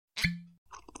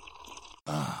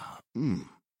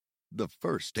The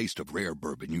first taste of rare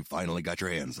bourbon you finally got your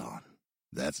hands on.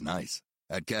 That's nice.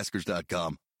 At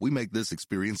Caskers.com, we make this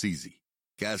experience easy.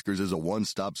 Caskers is a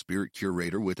one-stop spirit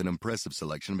curator with an impressive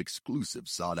selection of exclusive,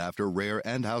 sought-after, rare,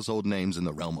 and household names in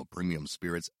the realm of premium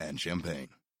spirits and champagne.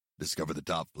 Discover the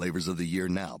top flavors of the year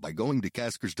now by going to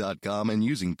Caskers.com and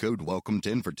using code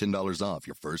WELCOME10 for $10 off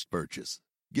your first purchase.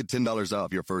 Get $10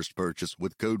 off your first purchase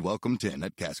with code WELCOME10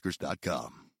 at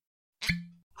Caskers.com.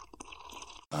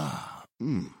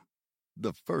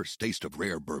 The first taste of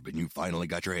rare bourbon you finally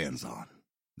got your hands on.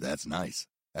 That's nice.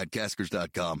 At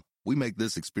Caskers.com, we make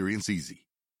this experience easy.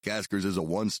 Caskers is a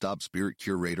one-stop spirit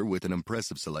curator with an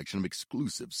impressive selection of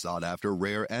exclusive, sought-after,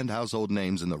 rare, and household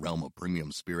names in the realm of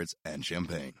premium spirits and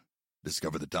champagne.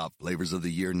 Discover the top flavors of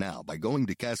the year now by going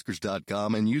to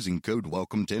Caskers.com and using code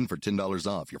WELCOME10 for $10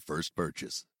 off your first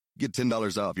purchase. Get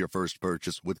 $10 off your first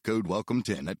purchase with code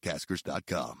WELCOME10 at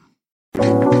Caskers.com.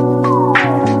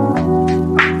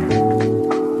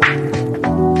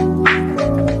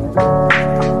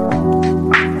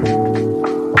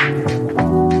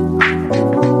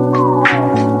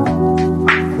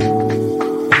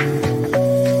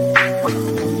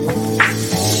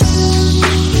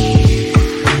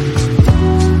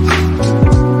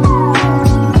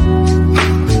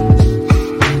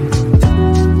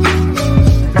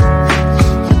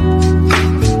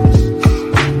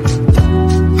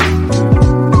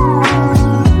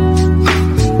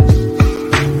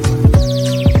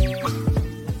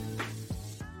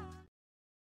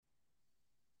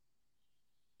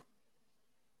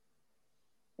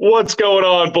 What's going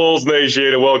on, Bulls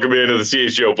Nation, and welcome into the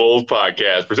CHGO Bulls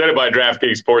Podcast, presented by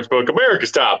DraftKings Sportsbook,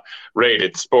 America's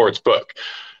top-rated sportsbook.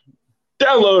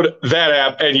 Download that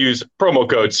app and use promo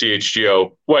code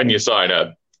CHGO when you sign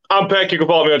up. I'm Peck. You can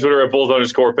follow me on Twitter at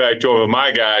Bulls_Peck. Join with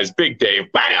my guys, Big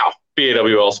Dave,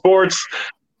 BAWL Sports,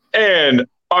 and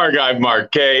our guy,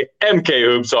 Mark K, MK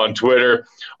Hoops on Twitter.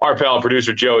 Our pal and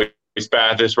producer, Joey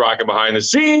Spathis, rocking behind the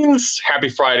scenes. Happy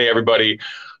Friday, everybody.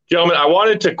 Gentlemen, I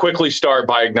wanted to quickly start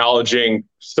by acknowledging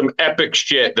some epic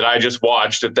shit that I just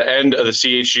watched at the end of the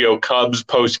CHGO Cubs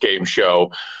postgame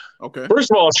show. Okay.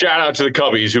 First of all, shout out to the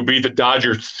Cubbies who beat the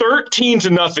Dodgers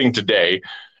 13-0 today,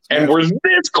 and were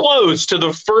this close to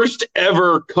the first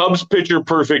ever Cubs pitcher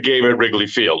perfect game at Wrigley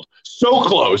Field. So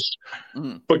close.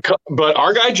 Mm-hmm. But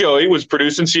our guy Joey was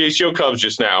producing CHGO Cubs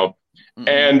just now. Mm-hmm.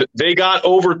 And they got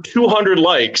over 200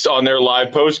 likes on their live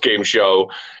postgame show.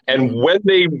 And when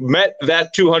they met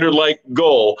that 200 like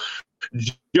goal,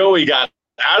 Joey got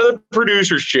out of the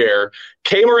producer's chair,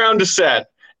 came around to set,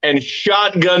 and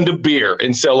shotgunned a beer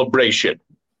in celebration.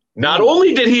 Not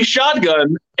only did he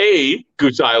shotgun a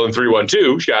Goose Island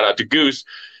 312, shout out to Goose,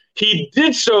 he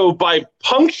did so by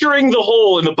puncturing the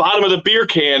hole in the bottom of the beer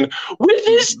can with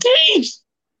his teeth.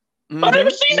 Mm-hmm. I've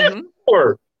never seen that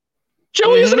before.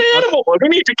 Joey is an animal. We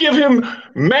need to give him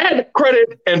mad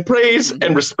credit and praise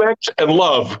and respect and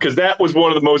love, because that was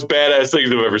one of the most badass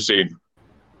things I've ever seen.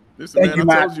 Listen,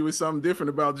 man, I told you it's something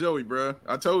different about Joey, bro.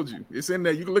 I told you. It's in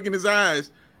there. You can look in his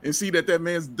eyes and see that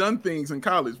man's done things in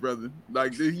college, brother.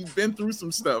 Like, he's been through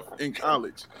some stuff in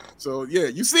college. So, yeah,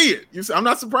 you see it. I'm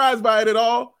not surprised by it at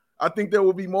all. I think there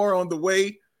will be more on the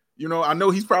way. You know, I know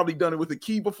he's probably done it with a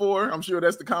key before. I'm sure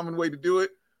that's the common way to do it.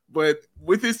 But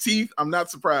with his teeth, I'm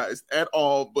not surprised at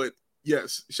all. But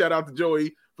yes, shout out to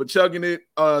Joey for chugging it.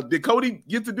 Did Cody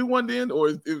get to do one then, or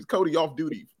is Cody off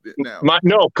duty now?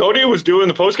 No, Cody was doing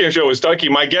the postgame show with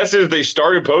Stuckey. My guess is they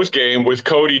started postgame with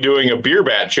Cody doing a beer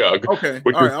bat chug,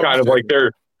 which was kind of like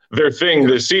their thing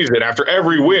this season. After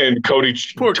every win, Cody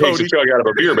takes a chug out of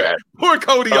a beer bat. Poor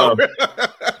Cody.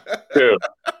 Dude.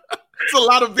 It's a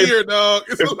lot of beer, dog.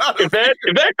 If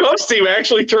that Cubs team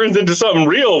actually turns into something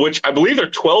real, which I believe they're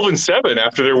 12-7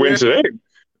 after their win today,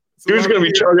 dude's going to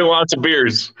be chugging lots of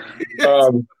beers.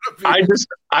 I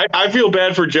feel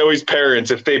bad for Joey's parents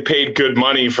if they paid good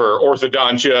money for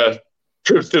orthodontia,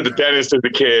 trips to the dentist as a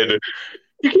kid.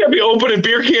 You can't be opening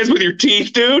beer cans with your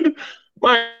teeth, dude.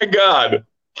 My God.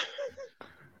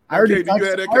 I already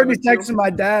texted my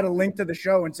dad a link to the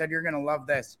show and said, "You're going to love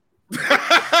this."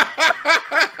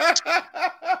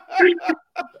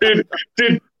 Did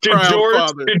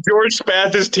George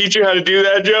Spathis teach you how to do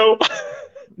that, Joe?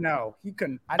 No, he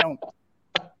couldn't.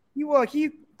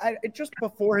 It's just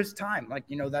before his time. Like,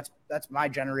 you know, that's my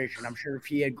generation. I'm sure if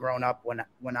he had grown up when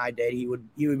I did, he would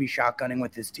be shotgunning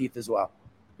with his teeth as well.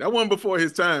 That wasn't before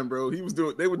his time, bro. They were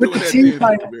doing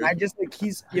that then. I just think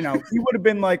he would have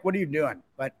been like, "What are you doing?"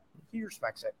 But he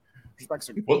respects it.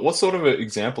 What sort of an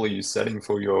example are you setting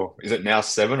for your, is it now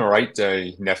 7 or 8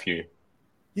 day nephew?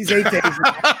 He's 8 days.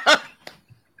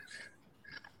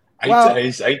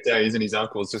 8 days, and his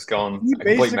uncle's just gone a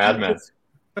complete madman.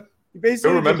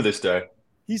 basically He'll remember this day.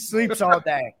 He sleeps all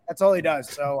day. That's all he does.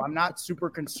 So I'm not super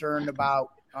concerned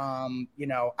about, I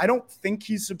don't think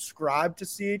he's subscribed to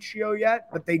CHGO yet,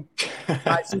 but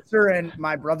my sister and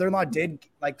my brother-in-law did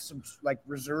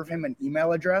reserve him an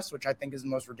email address, which I think is the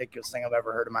most ridiculous thing I've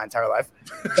ever heard in my entire life.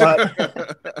 But,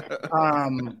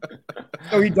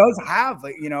 so he does have,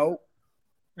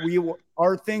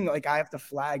 our thing, I have to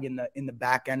flag in the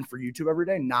back end for YouTube every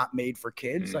day, not made for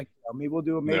kids. Maybe we'll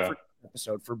do a made for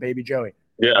episode for baby Joey.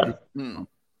 Yeah.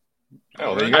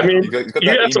 Oh, there you go. He's got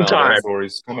that got some time for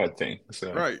his comment thing.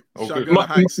 So. Right. Shotgun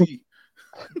high C.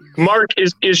 Mark,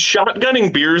 is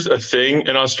shotgunning beers a thing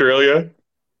in Australia?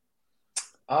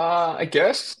 I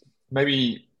guess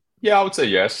maybe. Yeah, I would say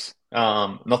yes.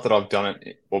 Not that I've done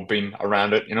it or been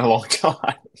around it in a long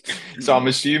time, so I'm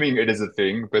assuming it is a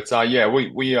thing. But yeah, we're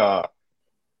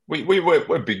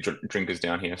big drinkers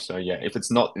down here. So yeah, if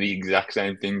it's not the exact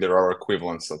same thing, there are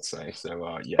equivalents, let's say.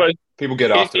 So yeah, but people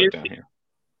get after it down here.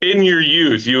 In your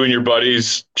youth, you and your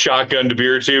buddies shotgunned a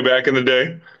beer or two back in the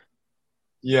day?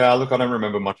 Yeah, look, I don't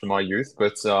remember much of my youth,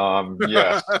 but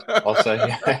yeah, I'll say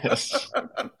yes.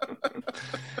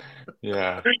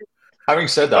 Yeah. Having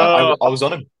said that, I was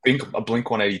on a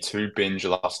Blink-182 binge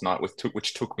last night,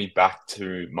 which took me back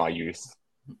to my youth.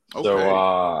 Okay.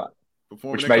 So,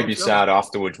 which made me sad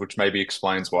afterwards, which maybe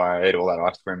explains why I ate all that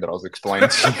ice cream that I was explaining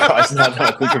to you guys now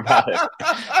that I think about it.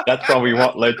 That's probably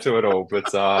what led to it all.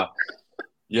 But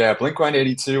yeah,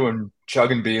 Blink-182 and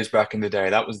chugging beers back in the day.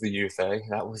 That was the youth, eh?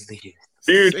 That was the youth.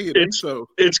 Dude,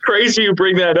 it's crazy you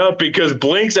bring that up because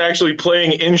Blink's actually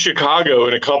playing in Chicago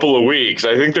in a couple of weeks.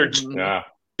 I think they're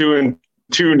doing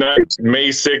 2 nights, May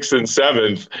 6th and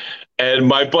 7th. And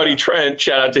my buddy Trent,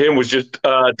 shout out to him, was just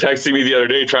texting me the other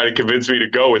day trying to convince me to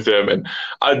go with him. And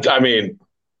I mean,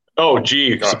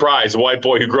 surprise, a white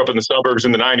boy who grew up in the suburbs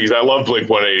in the 90s. I love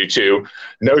Blink-182.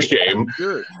 No shame.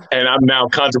 And I'm now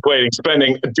contemplating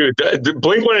spending – dude, the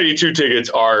Blink-182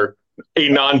 tickets are a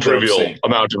non-trivial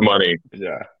amount of money.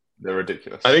 Yeah, they're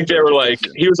ridiculous. I think they were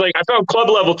he was like, I found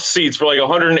club-level seats for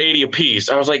 $180 a piece.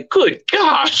 I was like, good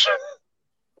gosh.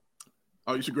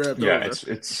 Oh, you should grab those.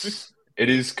 Yeah, it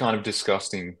is kind of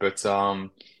disgusting, but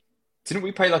didn't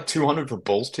we pay $200 for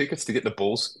Bulls tickets to get the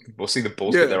Bulls? We'll see the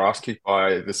Bulls get their ass kicked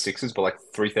by the Sixers by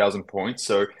 3,000 points.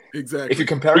 So exactly, if you're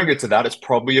comparing it to that, it's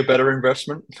probably a better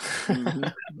investment.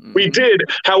 We did.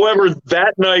 However,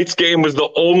 that night's game was the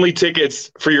only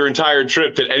tickets for your entire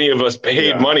trip that any of us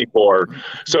paid money for.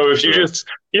 So if you just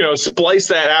splice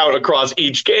that out across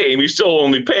each game, you still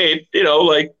only paid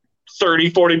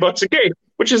 $30-$40 a game,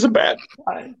 which isn't bad.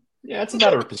 Yeah, it's a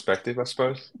matter of perspective, I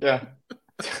suppose. Yeah.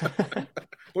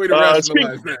 Way to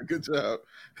rationalize that. Good job.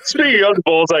 Speaking of the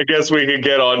Bulls, I guess we could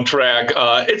get on track.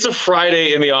 It's a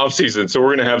Friday in the offseason, so we're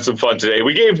going to have some fun today.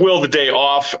 We gave Will the day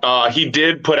off. He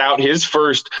did put out his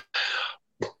first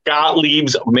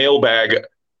Gottlieb's mailbag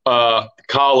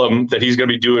column that he's going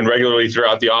to be doing regularly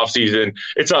throughout the offseason.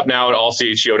 It's up now at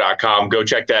allchgo.com. Go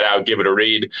check that out. Give it a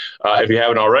read if you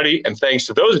haven't already. And thanks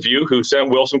to those of you who sent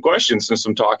Will some questions and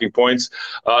some talking points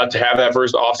to have that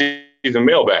first offseason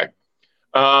mailbag.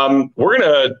 We're going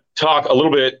to talk a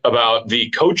little bit about the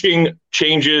coaching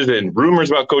changes and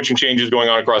rumors about coaching changes going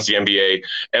on across the NBA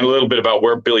and a little bit about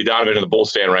where Billy Donovan and the Bulls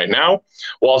stand right now.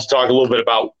 We'll also talk a little bit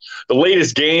about the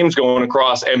latest games going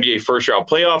across NBA first-round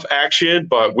playoff action,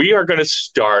 but we are going to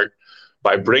start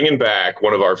by bringing back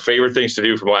one of our favorite things to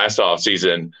do from last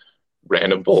offseason,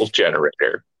 Random Bulls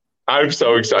Generator. I'm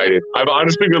so excited. I've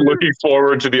honestly been looking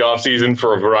forward to the offseason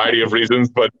for a variety of reasons,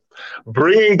 but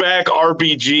bringing back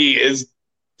RBG is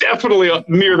definitely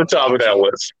near the top of that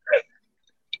list.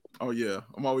 Oh, yeah.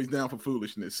 I'm always down for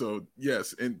foolishness. So,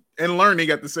 yes. And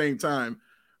learning at the same time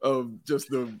of just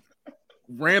the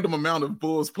random amount of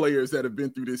Bulls players that have been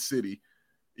through this city.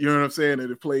 You know what I'm saying? That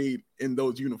have played in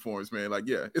those uniforms, man.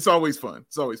 It's always fun.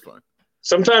 It's always fun.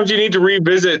 Sometimes you need to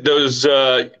revisit those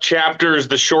chapters,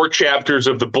 the short chapters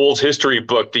of the Bulls history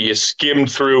book that you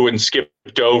skimmed through and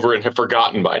skipped over and have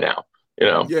forgotten by now.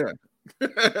 Yeah.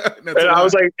 And I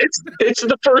was like, it's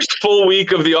the first full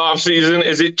week of the off season.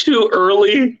 Is it too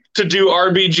early to do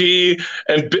RBG?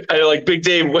 And Big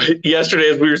Dave yesterday,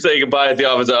 as we were saying goodbye at the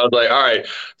office, I was like, all right,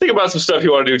 think about some stuff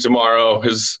you want to do tomorrow.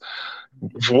 Is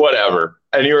whatever.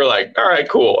 And you were like, all right,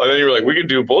 cool. And then you were like, we could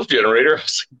do Bulls Generator. I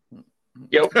was like,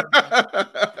 yep.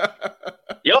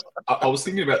 Yep. I was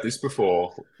thinking about this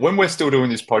before. When we're still doing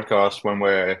this podcast, when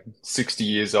we're 60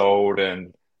 years old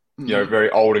and very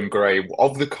old and grey,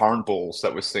 of the current Bulls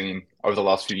that we're seeing over the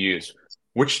last few years,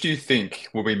 which do you think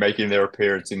will be making their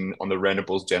appearance on the Random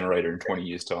Bulls Generator in 20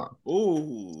 years' time?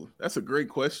 Ooh, that's a great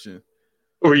question.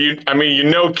 Well,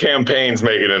 Campaign's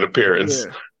making an appearance.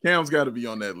 Cam's got to be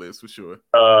on that list for sure.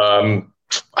 Marko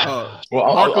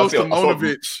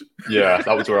Simonovic. Yeah,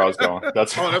 that was where I was going.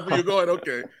 That's that's where you're going.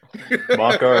 Okay.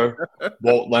 Marko,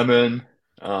 Walt Lemon.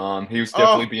 He was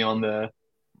definitely be on there.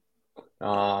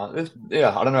 I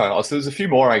don't know. So there's a few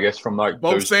more, I guess, from like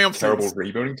both those Samsons. Terrible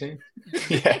rebuilding team.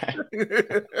 Yeah,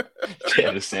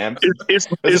 the Samsons.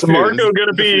 Is Marko going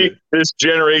to be this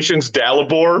generation's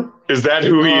Dalibor? Is that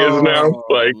who he is now?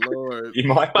 Like, Lord. He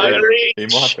might be. He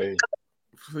might be.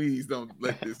 Please don't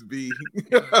let this be.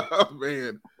 Oh,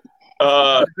 man.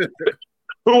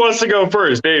 Who wants to go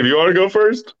first? Dave, you want to go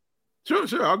first? Sure.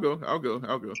 I'll go.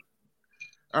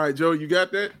 All right, Joe, you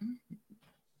got that?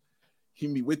 Hit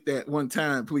me with that one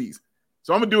time, please.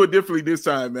 So I'm gonna do it differently this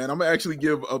time, man. I'm gonna actually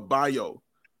give a bio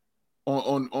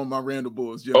on my Randall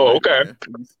Bulls. Oh, okay.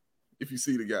 Man, if you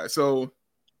see the guy, so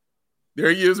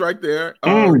there he is, right there.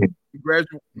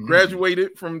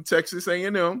 Graduated from Texas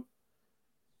A&M.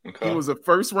 Okay. He was a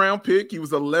first-round pick. He was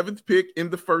 11th pick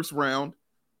in the first round.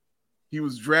 He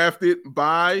was drafted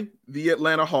by the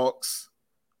Atlanta Hawks,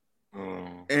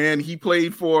 and he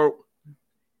played for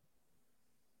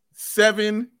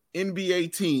 7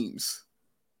 NBA teams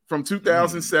from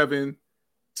 2007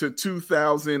 to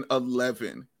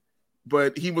 2011.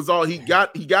 But he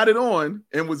got it on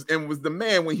and was the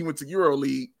man when he went to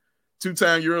EuroLeague,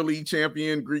 2-time EuroLeague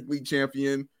champion, Greek League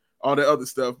champion, all that other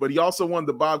stuff. But he also won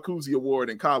the Bob Cousy Award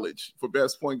in college for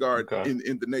best point guard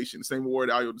in the nation, the same award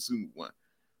Ayo Dosunmu won.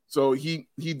 So he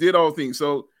did all things.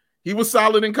 So he was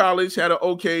solid in college, had an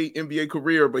okay NBA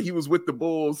career, but he was with the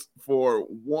Bulls for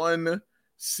one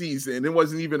season. It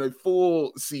wasn't even a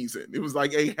full season. It was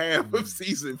like a half of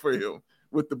season for him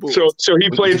with the Bulls. So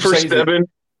he played for seven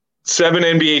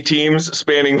NBA teams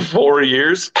spanning 4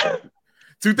 years.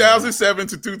 2007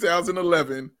 to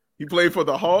 2011. He played for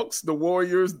the Hawks, the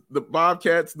Warriors, the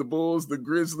Bobcats, the Bulls, the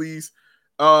Grizzlies,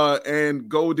 and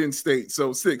Golden State.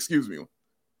 So 6, excuse me.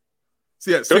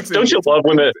 So yeah, don't you love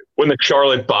when the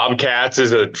Charlotte Bobcats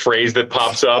is a phrase that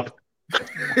pops up?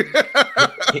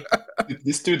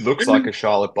 This dude looks like a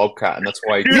Charlotte Bobcat, and that's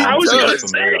why. Dude, I was gonna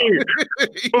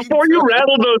say before you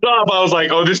rattled those off, I was like,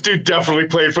 "Oh, this dude definitely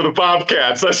played for the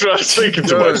Bobcats." That's what I was thinking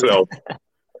to myself.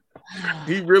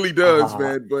 He really does,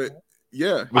 man. But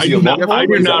yeah, I do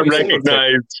not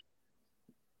recognize.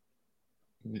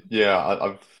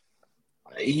 Yeah,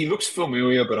 he looks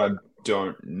familiar, but I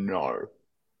don't know.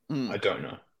 I don't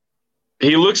know.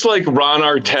 He looks like Ron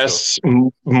Artest's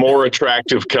more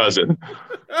attractive cousin,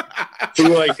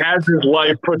 who has his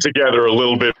life put together a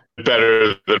little bit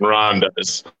better than Ron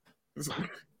does.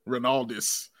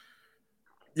 Ronaldus.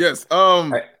 Yes. AK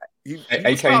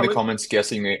in the comments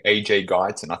guessing AJ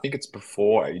Guyton. I think it's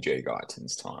before AJ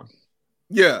Guyton's time.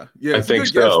 Yeah. I think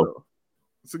so.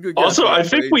 It's a good guess. Also, I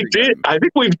think we did. I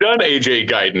think we've done AJ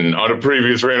Guyton on a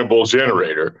previous Random Bulls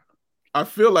generator. I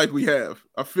feel like we have.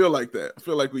 I feel like that. I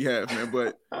feel like we have, man.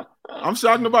 But I'm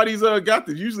shocked nobody's got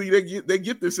this. Usually they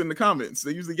get this in the comments.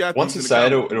 They usually got once you say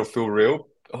it'll feel real.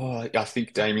 Oh, I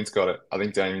think Damien's got it.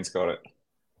 Damien's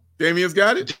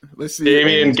got it. Let's see.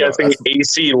 Damien guessing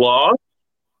AC Law.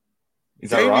 Is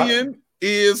that right? Damien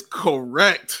is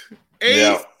correct.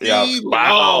 Yeah.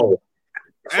 Wow.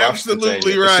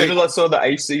 Absolutely right. As soon as I saw the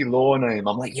AC Law name,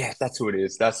 I'm like, yeah, that's who it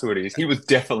is. That's who it is. He was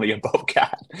definitely a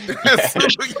Bobcat.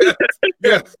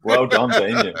 Yes. Well done,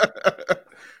 Damien.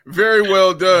 Very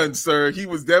well done, sir. He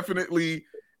was definitely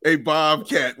a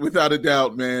Bobcat, without a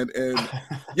doubt, man. And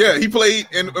yeah, he played,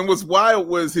 and what's wild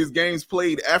was his games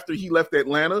played after he left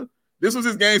Atlanta. This was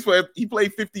his games played. He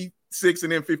played 56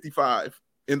 and then 55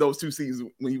 in those 2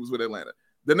 seasons when he was with Atlanta.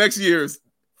 The next year's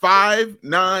 5,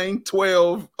 9,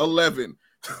 12, 11.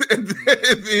 and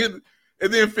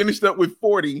then finished up with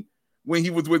 40 when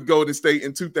he was with Golden State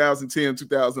in 2010,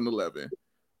 2011.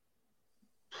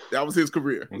 That was his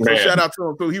career. Man. So shout out to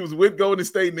him. So he was with Golden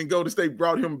State, and then Golden State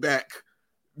brought him back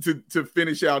to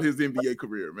finish out his NBA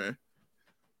career, man.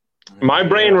 My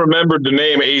brain remembered the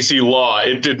name AC Law.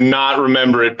 It did not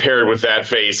remember it paired with that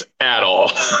face at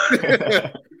all.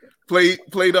 Played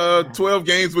 12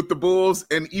 games with the Bulls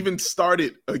and even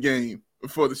started a game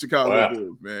for the Chicago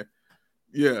Bulls, man.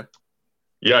 Yeah.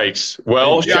 Yikes.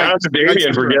 Well, shout out to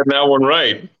Damien for getting that one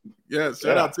right. Yeah,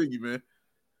 shout out to you, man.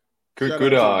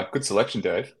 Good selection,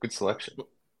 Dave. Good selection.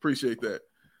 Appreciate that.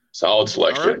 Solid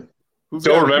selection. Right.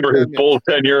 Don't remember his Bulls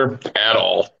tenure at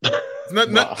all. It's not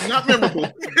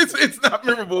memorable. It's not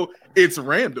memorable. It's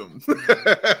random.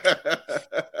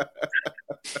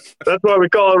 That's why we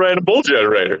call it Random Bull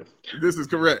Generator. This is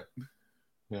correct.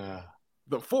 Yeah.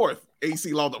 The 4th.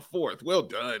 AC Law the 4th. Well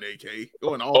done, AK.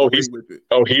 Going all the way with it.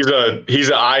 Oh, he's an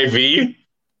IV?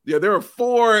 Yeah, there are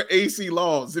 4 AC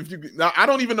Laws. Now, I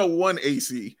don't even know one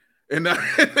AC. and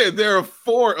there are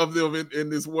 4 of them in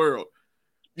this world.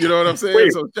 You know what I'm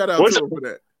saying? So shout out to him for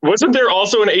that. Wasn't there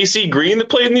also an AC Green that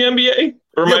played in the NBA?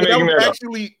 Or am I making that up?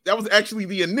 That was actually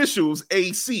the initials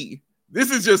AC.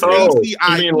 This is just ACIE.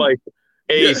 You mean like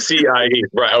ACIE?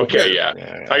 Right. Okay. Yeah.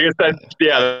 I guess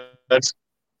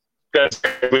that's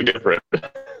completely different.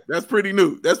 That's pretty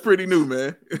new. That's pretty new,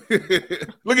 man.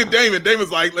 Look at Damon.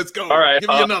 Damon's like, let's go. All right. Give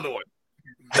me another one.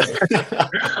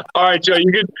 All right, Joe.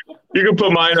 You can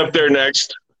put mine up there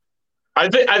next. I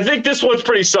think this one's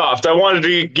pretty soft. I wanted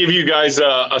to give you guys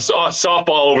a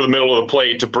softball over the middle of the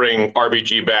plate to bring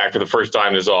RBG back for the first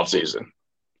time this offseason.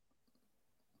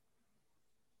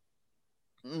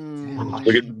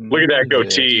 Look at that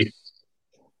goatee.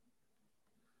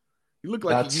 You look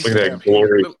like look at that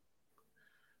glory.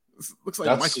 Looks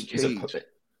like Michael Cage.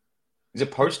 Is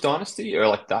it post Dynasty or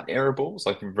like that era Bulls,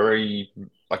 like very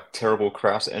like terrible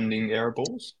Kraus ending era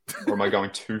Bulls, or am I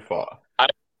going too far?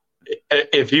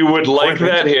 If you would like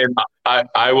that hint,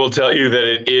 I will tell you that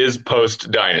it is post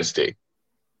Dynasty.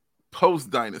 Post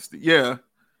Dynasty, yeah,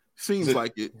 seems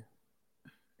like it.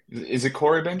 Is it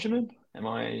Corey Benjamin? Am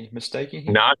I mistaken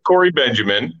here? Not Corey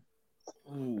Benjamin.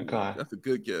 Ooh, okay, that's a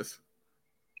good guess.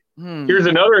 Here's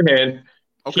another hint.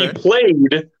 Okay. He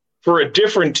played for a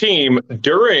different team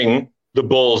during the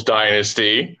Bulls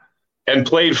dynasty and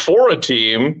played for a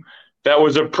team that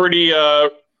was a pretty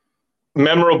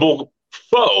memorable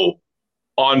foe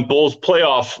on Bulls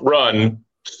playoff run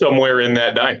somewhere in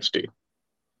that dynasty.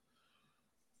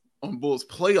 On Bulls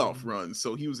playoff run,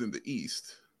 so he was in the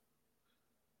East.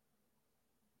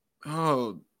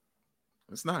 Oh,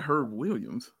 it's not Herb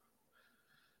Williams.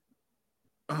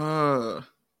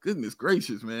 Goodness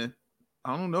gracious, man.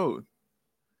 I don't know.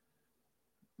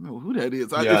 I don't know who that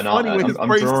is. I'm drawing a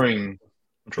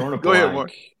blank. Go ahead,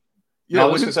 Mark. Yeah,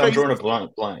 I'm drawing a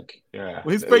blank. Yeah.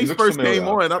 When his face first came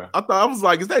on, I was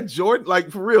like, is that Jordan?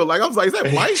 Like, for real. Like, I was like, is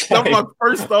that Mike? That was my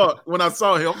first thought when I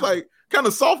saw him. I was like, kind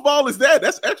of softball is that?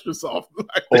 That's extra soft.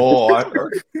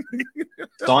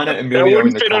 Sign it and that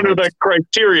wouldn't fit under that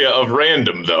criteria of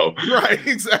random, though. Right,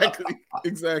 exactly.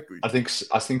 I think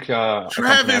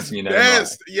Travis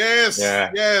Best. Yes,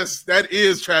 that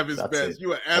is Travis Best.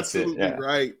 You are absolutely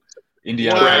right.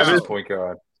 Indiana point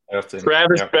guard.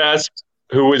 Travis Best,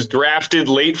 who was drafted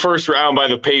late first round by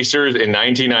the Pacers in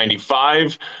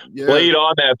 1995, played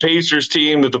on that Pacers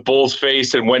team that the Bulls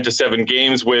faced and went to 7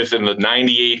 games with in the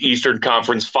 98 Eastern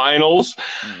Conference Finals.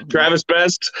 Mm-hmm. Travis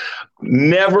Best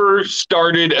never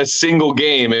started a single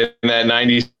game in that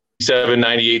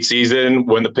 97-98 season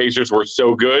when the Pacers were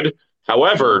so good.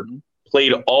 However,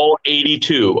 played all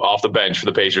 82 off the bench for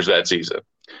the Pacers that season.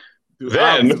 Dude,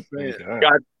 then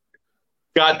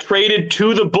got traded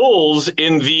to the Bulls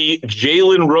in the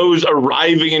Jalen Rose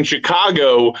arriving in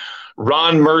Chicago,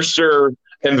 Ron Mercer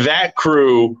and that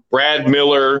crew, Brad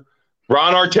Miller.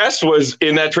 Ron Artest was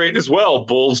in that trade as well,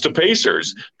 Bulls to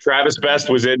Pacers. Travis Best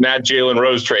was in that Jalen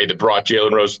Rose trade that brought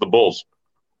Jalen Rose to the Bulls.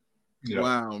 Yeah.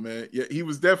 Wow, man. Yeah, he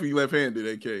was definitely left-handed,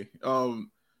 AK.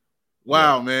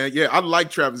 Wow, man. Yeah, I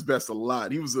like Travis Best a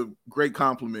lot. He was a great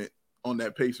compliment on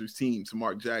that Pacers team to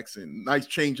Mark Jackson. Nice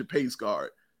change of pace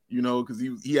guard. You know, because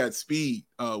he had speed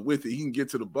with it. He can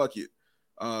get to the bucket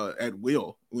at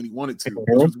will when he wanted to,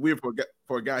 which was weird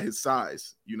for a guy his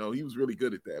size. You know, he was really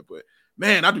good at that. But,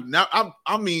 man,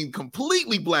 I mean,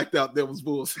 completely blacked out Devil's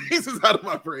Bulls. This is out of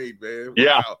my brain, man.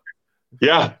 Wow.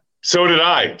 Yeah. So did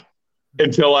I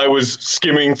until I was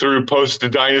skimming through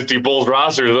post-Dynasty Bulls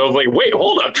rosters. I was like, wait,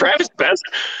 hold up. Travis Best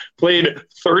played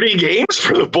 30 games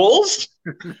for the Bulls,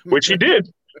 which he did.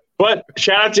 But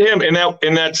shout out to him in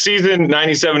that season,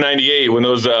 97-98, when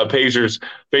those Pacers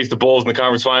faced the Bulls in the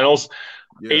conference finals.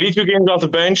 82 games off the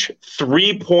bench,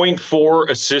 3.4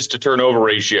 assist to turnover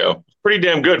ratio. Pretty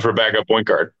damn good for a backup point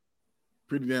guard.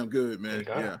 Pretty damn good, man.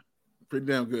 Yeah, pretty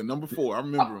damn good. Number 4, I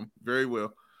remember him very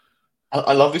well.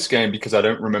 I love this game because I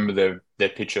don't remember their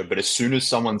pitcher, but as soon as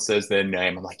someone says their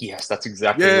name, I'm like, yes, that's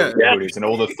exactly what it is. And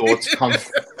all the thoughts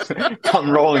come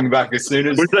rolling back as soon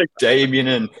as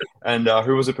Damien and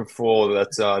who was it before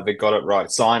that they got it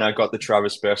right? Sina got the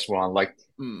Travis Best one. Like,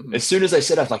 as soon as they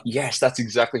said it, I was like, yes, that's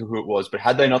exactly who it was. But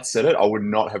had they not said it, I would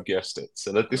not have guessed it.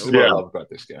 So this is what I love about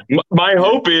this game. My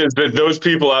hope is that those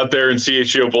people out there in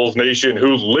CHGO Bulls Nation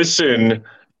who listen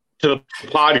to the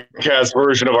podcast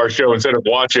version of our show instead of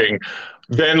watching,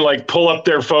 then like pull up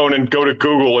their phone and go to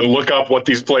Google and look up what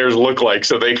these players look like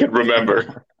so they can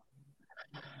remember.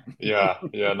 No,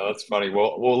 that's funny.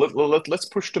 Well, let's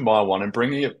push to my one and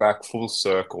bringing it back full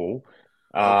circle.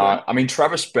 I mean,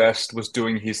 Travis Best was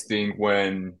doing his thing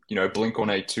when,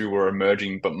 Blink-182 were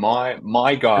emerging, but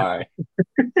my guy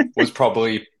was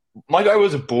probably my guy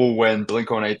was a Bull when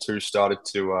Blink-182 started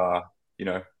to,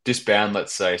 disband,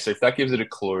 let's say. So if that gives it a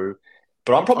clue.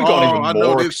 But I'm probably going even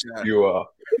more obscure.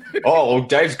 Oh, well,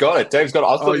 Dave's got it. I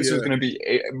thought this was going to be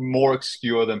more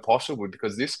obscure than possible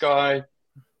because this guy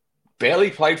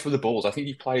barely played for the Bulls. I think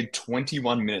he played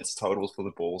 21 minutes totals for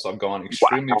the Bulls. I've gone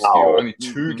extremely obscure. Only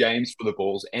 2 games for the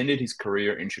Bulls. Ended his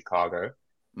career in Chicago.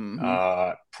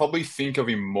 Probably think of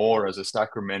him more as a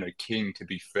Sacramento King, to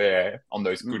be fair, on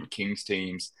those good Kings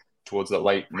teams towards the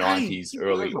late 90s,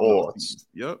 early aughts.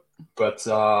 Yep. But,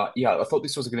 I thought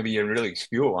this was going to be a really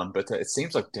obscure one, but it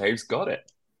seems like Dave's got it.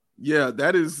 Yeah,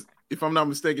 that is, if I'm not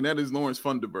mistaken, that is Lawrence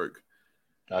Funderburg.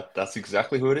 That's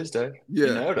exactly who it is, Dave. Yeah.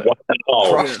 You know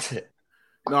it.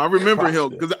 No, I remember him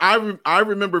because I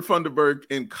remember Funderburg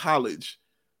in college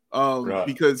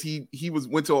because he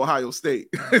went to Ohio State.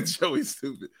 Joey's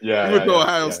stupid. Yeah, he went to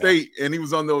Ohio State and he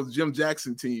was on those Jim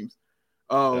Jackson teams.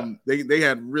 They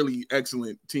had really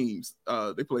excellent teams.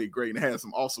 They played great and had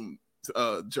some awesome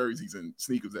jerseys and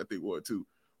sneakers that they wore too.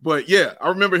 But yeah, I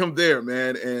remember him there,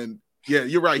 man. And yeah,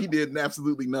 you're right. He did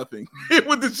absolutely nothing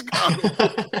with the Chicago.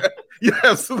 You're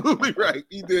absolutely right.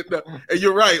 He did nothing. And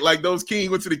you're right. Like those King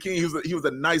went to the King. He was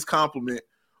a nice compliment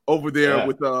over there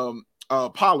with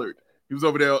Pollard. He was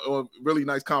over there, a really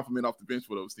nice compliment off the bench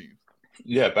for those teams.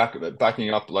 Yeah,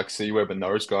 backing up like C. Webb and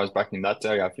those guys back in that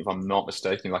day, if I'm not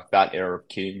mistaken, like that era of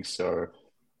King. So,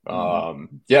 I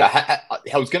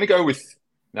was going to go with.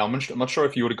 Now, I'm not sure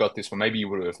if you would have got this one. Maybe you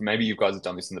would have. Maybe you guys have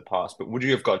done this in the past. But would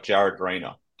you have got Jared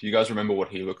Rayner? Do you guys remember what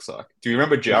he looks like? Do you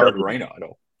remember Jared Rayner at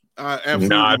all? Absolutely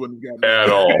not wouldn't have at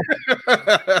all.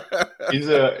 He's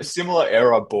a similar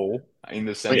era Bull in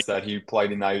the sense that he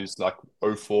played in those like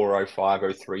 04,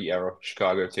 05, 03 era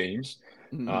Chicago teams.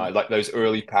 Like those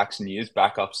early Paxson years,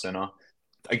 backup center.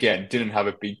 Again, didn't have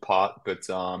a big part, but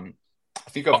I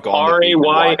think I've gone Rayner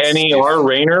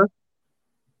Rayner.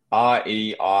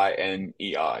 Reiner,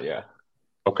 yeah.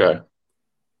 Okay.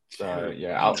 So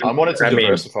yeah, I wanted to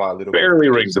diversify a little bit. Barely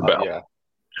rings a bell.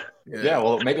 Yeah.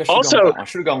 Well, maybe I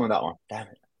should have gone with that one. Damn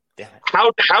it.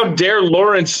 How dare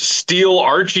Lawrence steal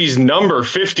Archie's number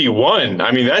 51?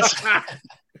 I mean, that's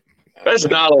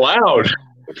not allowed.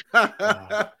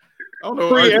 I don't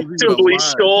know. Preemptively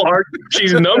stole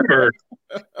Archie's number.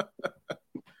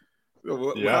 There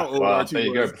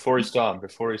you go. Before his time.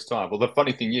 Well, the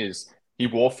funny thing is, he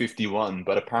wore 51,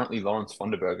 but apparently Lawrence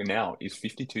Funderburg now is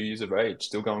 52 years of age,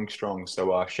 still going strong.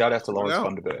 So shout out to Lawrence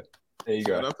Funderburg. There you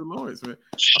go. Shout out to Lawrence, man.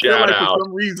 Shout out. For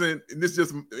some reason, and this is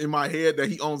just in my head, that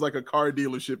he owns like a car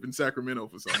dealership in Sacramento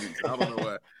for some reason. I don't know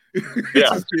why. It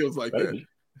just feels like that.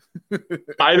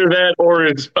 Either that or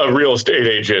it's a real estate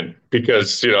agent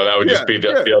because, that would just be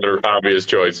the other obvious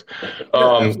choice.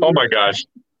 Oh, my gosh.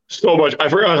 So much. I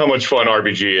forgot how much fun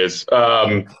RBG is.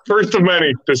 First of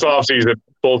many this offseason.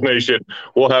 Bulls Nation,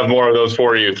 we'll have more of those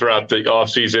for you throughout the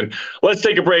offseason. Let's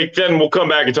take a break. Then we'll come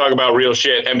back and talk about real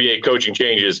shit, NBA coaching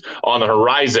changes on the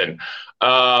horizon.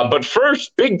 But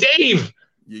first, Big Dave,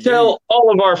 tell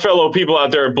all of our fellow people out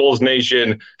there at Bulls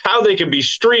Nation how they can be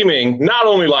streaming not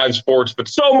only live sports, but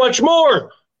so much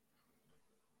more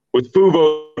with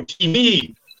Fubo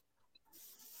TV.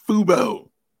 Fubo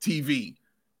TV.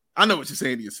 I know what you're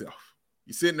saying to yourself.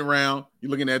 You're sitting around, you're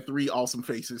looking at 3 awesome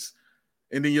faces.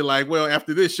 And then you're like, well,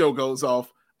 after this show goes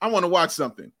off, I want to watch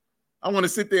something. I want to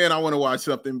sit there and I want to watch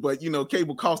something. But,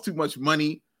 cable costs too much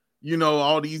money.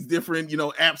 All these different,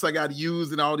 apps I got to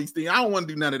use and all these things. I don't want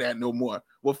to do none of that no more.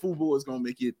 Well, Fubo is going to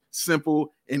make it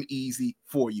simple and easy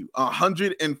for you.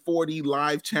 140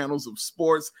 live channels of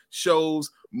sports, shows,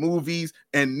 movies,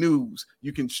 and news.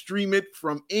 You can stream it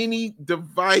from any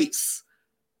device.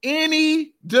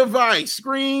 Screen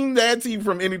that TV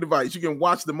from any device. You can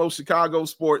watch the most Chicago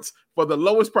sports for the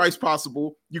lowest price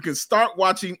possible. You can start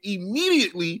watching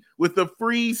immediately with a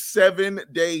free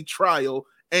 7-day trial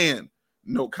and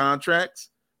no contracts,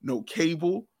 no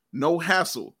cable, no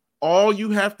hassle. All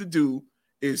you have to do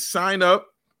is sign up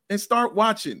and start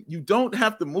watching. You don't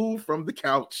have to move from the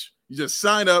couch. You just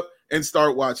sign up and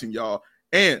start watching, y'all.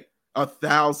 And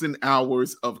 1,000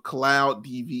 hours of cloud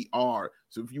DVR.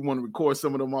 So if you want to record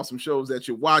some of them awesome shows that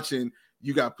you're watching,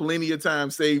 you got plenty of time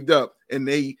saved up and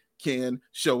they can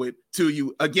show it to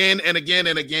you again and again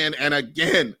and again and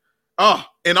again.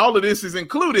 And all of this is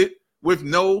included with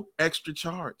no extra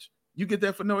charge. You get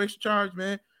that for no extra charge,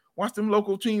 man. Watch them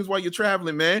local teams while you're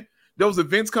traveling, man. Those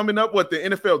events coming up, the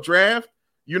NFL draft,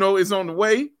 is on the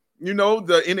way. The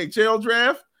NHL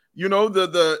draft,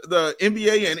 the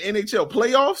NBA and NHL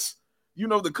playoffs.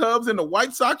 The Cubs and the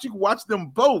White Sox, you can watch them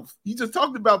both. He just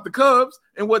talked about the Cubs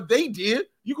and what they did.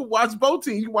 You can watch both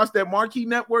teams. You can watch that Marquee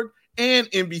Network and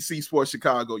NBC Sports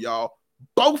Chicago, y'all.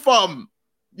 Both of them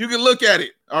You can look at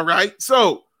it. All right.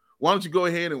 So why don't you go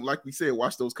ahead and, like we said,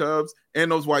 watch those Cubs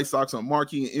and those White Sox on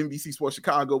Marquee and NBC Sports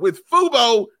Chicago with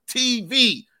Fubo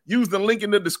TV. Use the link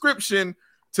in the description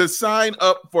to sign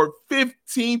up for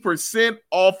 15%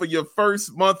 off of your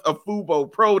first month of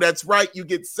Fubo Pro. That's right. You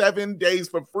get 7 days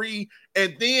for free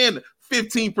and then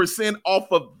 15% off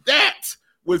of that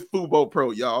with Fubo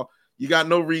Pro, y'all. You got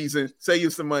no reason. Save you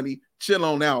some money. Chill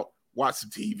on out. Watch some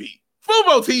TV.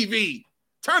 Fubo TV.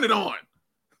 Turn it on.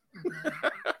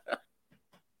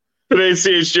 Today's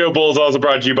CHGO Bulls also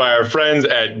brought to you by our friends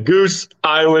at Goose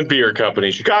Island Beer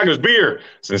Company, Chicago's beer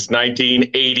since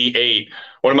 1988.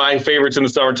 One of my favorites in the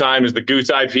summertime is the Goose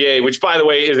IPA, which, by the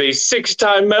way, is a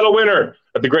 6-time medal winner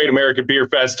at the Great American Beer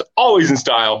Fest, always in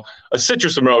style, a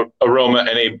citrus aroma,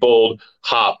 and a bold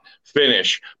hop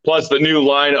finish. Plus the new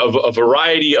line of a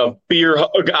variety of Beer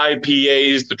Hug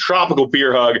IPAs, the Tropical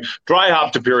Beer Hug, Dry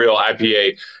Hopped Imperial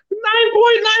IPA,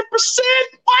 9.9%.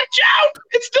 Watch out.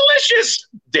 It's delicious.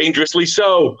 Dangerously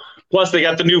so. Plus, they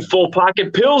got the new Full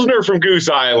Pocket Pilsner from Goose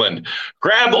Island.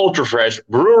 Grab Ultra Fresh,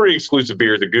 brewery-exclusive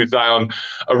beers at Goose Island,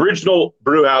 original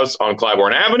brew house on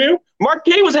Clybourne Avenue. Mark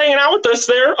Gay was hanging out with us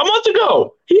there a month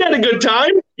ago. He had a good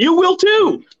time. You will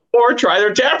too. Or try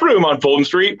their tap room on Fulton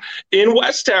Street in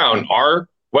Westtown, our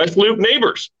West Loop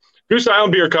neighbors. Goose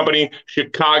Island Beer Company,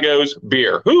 Chicago's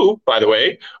beer, who, by the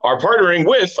way, are partnering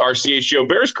with our CHGO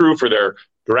Bears crew for their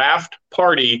draft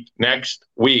party next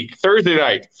week. Thursday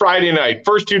night, Friday night,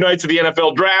 first 2 nights of the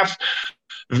NFL draft.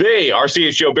 They, our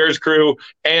CHGO Bears crew,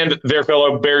 and their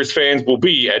fellow Bears fans will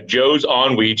be at Joe's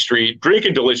on Weed Street,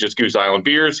 drinking delicious Goose Island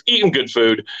beers, eating good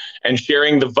food, and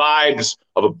sharing the vibes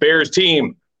of a Bears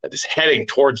team that is heading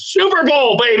towards Super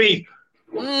Bowl, baby.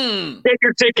 Get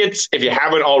your tickets if you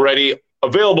haven't already.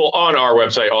 Available on our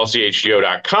website,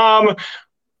 allchgo.com.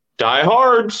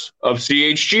 Diehards of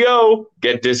CHGO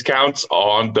get discounts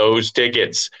on those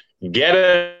tickets. Get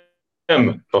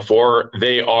them before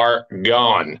they are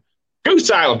gone.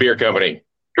 Goose Island Beer Company.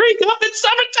 Drink up in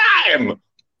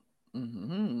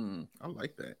summertime. I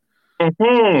like that.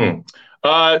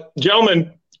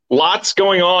 Gentlemen, lots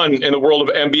going on in the world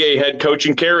of NBA head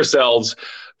coaching carousels.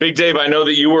 Big Dave, I know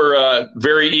that you were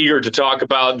very eager to talk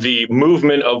about the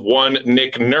movement of one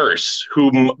Nick Nurse,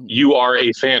 whom you are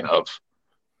a fan of.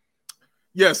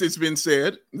 Yes, it's been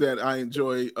said that I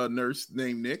enjoy a nurse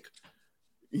named Nick.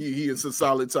 He is a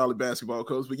solid basketball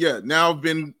coach. But yeah, now I've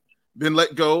been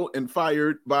let go and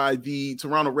fired by the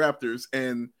Toronto Raptors.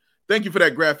 And thank you for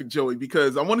that graphic, Joey,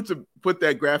 because I wanted to put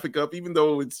that graphic up, even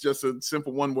though it's just a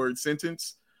simple one-word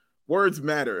sentence. Words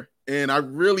matter. And I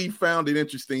really found it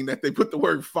interesting that they put the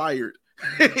word fired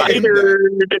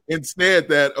instead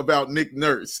that about Nick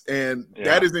Nurse. And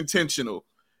that is intentional.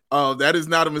 That is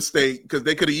not a mistake, because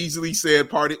they could have easily said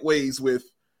parted ways with,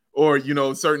 or,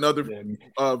 certain other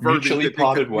mutually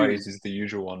parted ways is the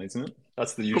usual one, isn't it?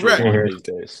 That's the usual one these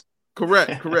days.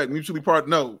 Correct. Mutually parted.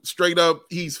 No, straight up,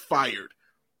 he's fired.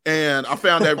 And I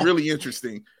found that really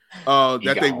interesting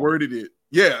that they worded it.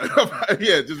 Yeah,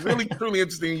 just really, truly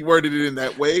interesting. He worded it in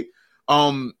that way.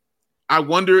 I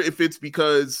wonder if it's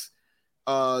because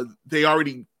they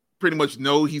already pretty much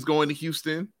know he's going to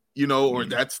Houston, or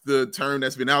that's the term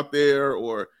that's been out there,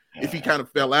 or if he kind of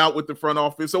fell out with the front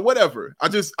office or whatever. I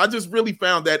just really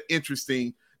found that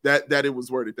interesting that it was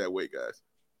worded that way, guys.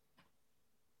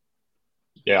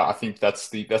 Yeah, I think that's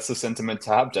the sentiment to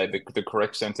have, Dave. The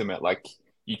correct sentiment. Like,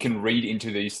 you can read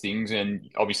into these things, and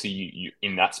obviously you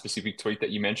in that specific tweet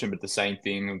that you mentioned, but the same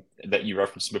thing that you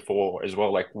referenced before as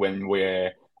well, like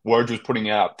where Woj was putting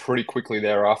out pretty quickly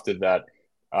thereafter that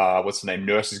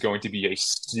Nurse is going to be a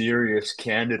serious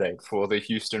candidate for the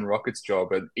Houston Rockets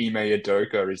job, and Ime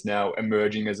Udoka is now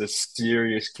emerging as a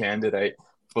serious candidate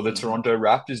for the Toronto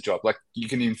Raptors job. Like, you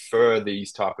can infer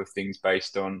these type of things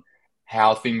based on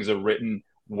how things are written,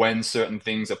 when certain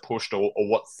things are pushed, or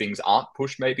what things aren't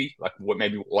pushed, maybe. Like,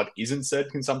 what isn't said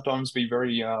can sometimes be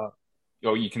very,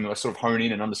 you can sort of hone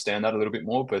in and understand that a little bit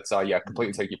more. But I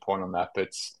completely take your point on that. But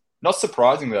it's not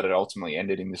surprising that it ultimately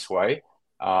ended in this way.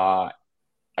 I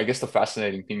guess the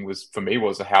fascinating thing was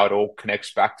how it all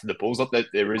connects back to the Bulls. Not that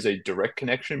there is a direct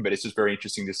connection, but it's just very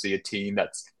interesting to see a team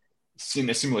that's in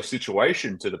a similar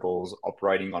situation to the Bulls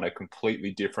operating on a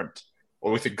completely different,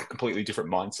 or with a completely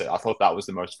different mindset. I thought that was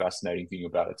the most fascinating thing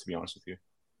about it, to be honest with you.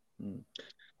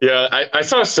 Yeah, I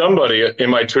saw somebody in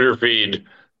my Twitter feed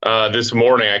this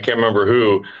morning, I can't remember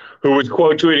who was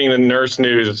quote tweeting the Nurse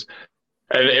news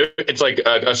And it's like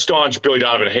a staunch Billy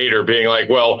Donovan hater being like,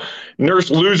 well, Nurse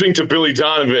losing to Billy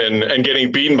Donovan and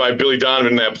getting beaten by Billy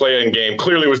Donovan in that play-in game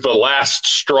clearly was the last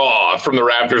straw from the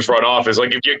Raptors front office.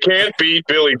 Like, if you can't beat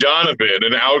Billy Donovan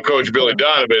and outcoach Billy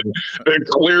Donovan, then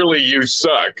clearly you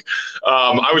suck.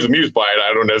 I was amused by it.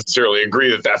 I don't necessarily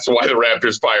agree that that's why the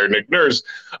Raptors fired Nick Nurse,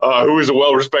 who is a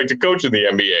well-respected coach in the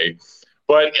NBA.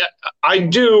 But I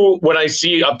do, when I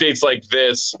see updates like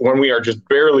this, when we are just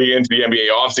barely into the NBA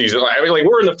offseason, I mean, like,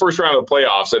 we're in the first round of the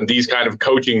playoffs, and these kind of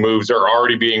coaching moves are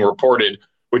already being reported,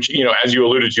 which, you know, as you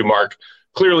alluded to, Mark,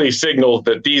 clearly signals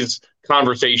that these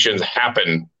conversations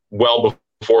happen well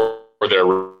before they're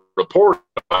reported.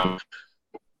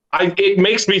 It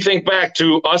makes me think back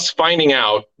to us finding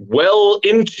out well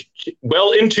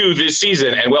into this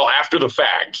season and well after the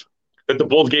fact that the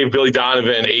Bulls gave Billy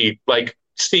Donovan a, like,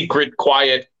 secret,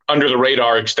 quiet, under the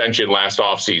radar extension last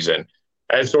offseason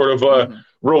as sort of a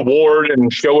reward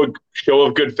and show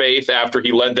of good faith after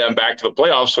he led them back to the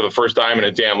playoffs for the first time in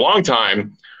a damn long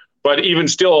time. But even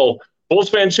still, Bulls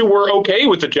fans who were okay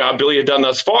with the job Billy had done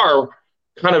thus far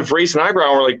kind of raised an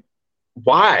eyebrow and were like,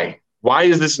 why? Why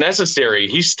is this necessary?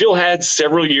 He still had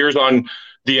several years on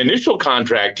the initial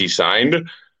contract he signed.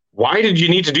 Why did you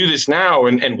need to do this now?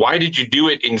 And why did you do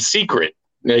it in secret?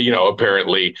 You know,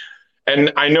 apparently.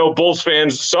 And I know Bulls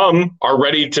fans, some are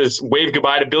ready to wave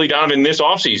goodbye to Billy Donovan this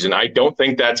offseason. I don't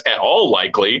think that's at all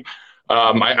likely.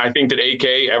 I think that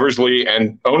AK, Eversley,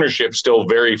 and ownership still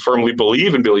very firmly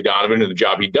believe in Billy Donovan and the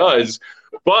job he does.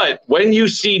 But when you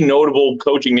see notable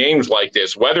coaching names like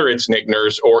this, whether it's Nick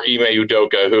Nurse or Ime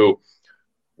Udoka, who,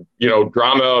 you know,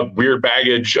 drama, weird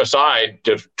baggage aside,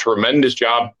 did a tremendous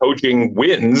job coaching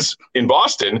wins in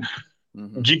Boston,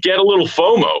 you get a little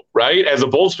FOMO, right? As a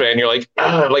Bulls fan, you're like,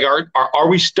 are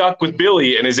we stuck with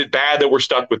Billy? And is it bad that we're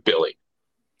stuck with Billy?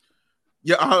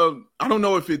 Yeah, I don't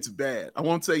know if it's bad. I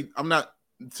won't say I'm not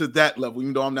to that level,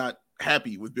 even though I'm not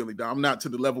happy with Billy Donovan. I'm not to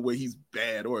the level where he's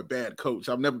bad or a bad coach.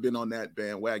 I've never been on that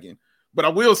bandwagon. But I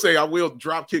will say I will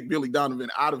drop kick Billy Donovan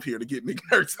out of here to get Nick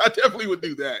Nurse. I definitely would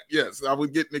do that. Yes, I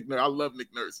would get Nick Nurse. I love Nick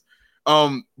Nurse.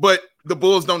 But the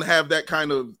Bulls don't have that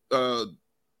kind of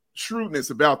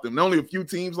shrewdness about them. Only a few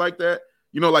teams like that.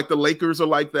 You know, like the Lakers are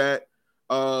like that.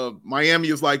 Miami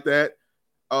is like that.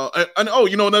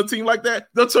 You know another team like that?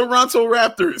 The Toronto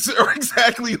Raptors are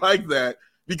exactly like that,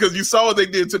 because you saw what they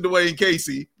did to Dwayne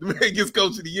Casey. The man gets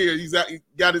coach of the year. He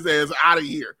got his ass out of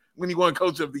here when he won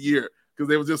coach of the year, because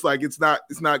they were just like, it's not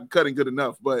cutting good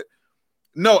enough. But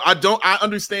no, I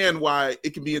understand why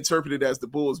it can be interpreted as the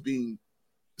Bulls being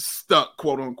stuck,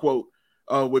 quote unquote,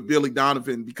 with Billy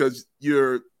Donovan, because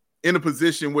you're in a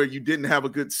position where you didn't have a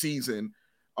good season,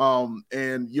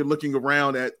 and you're looking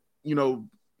around at, you know,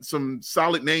 some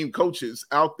solid name coaches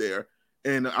out there,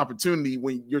 and an opportunity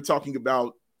when you're talking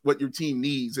about what your team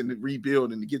needs and to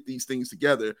rebuild and to get these things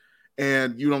together,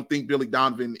 and you don't think Billy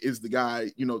Donovan is the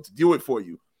guy, you know, to do it for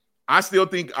you. I still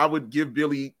think I would give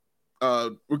Billy,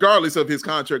 regardless of his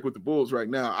contract with the Bulls right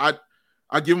now,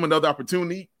 I'd give him another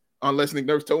opportunity, unless Nick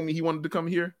Nurse told me he wanted to come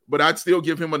here, but I'd still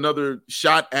give him another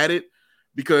shot at it,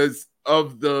 because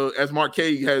of as Mark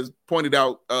K has pointed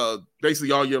out,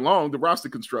 basically all year long, the roster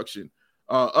construction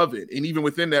of it. And even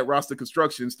within that roster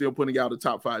construction, still putting out a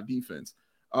top 5 defense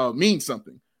means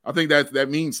something. I think that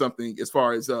means something as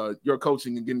far as your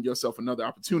coaching and getting yourself another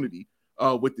opportunity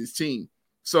with this team.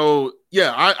 So,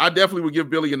 yeah, I definitely would give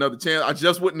Billy another chance. I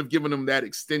just wouldn't have given him that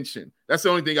extension. That's the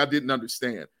only thing I didn't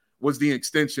understand was the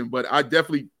extension. But I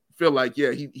definitely feel like,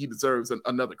 yeah, he deserves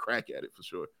another crack at it for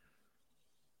sure.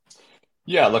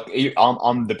 Yeah, look,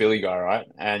 I'm the Billy guy, right?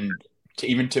 And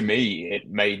even to me, it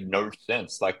made no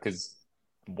sense. Like, because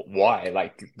why?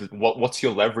 Like, what's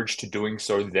your leverage to doing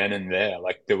so then and there?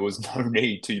 Like, there was no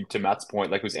need to Matt's point.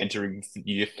 Like, it was entering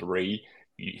year 3.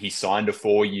 He signed a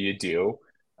 4-year deal.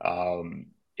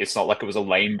 It's not like it was a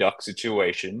lame duck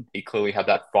situation. He clearly had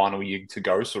that final year to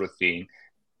go, sort of thing.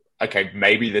 Okay,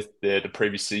 maybe the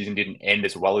previous season didn't end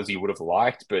as well as he would have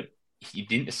liked, but he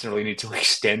didn't necessarily need to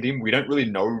extend him. We don't really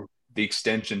know the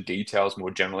extension details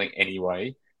more generally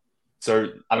anyway. So,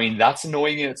 I mean, that's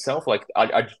annoying in itself. Like,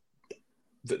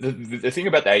 the thing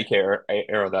about the AK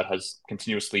era that has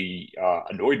continuously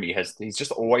annoyed me he's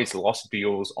just always lost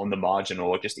deals on the margin,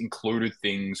 or just included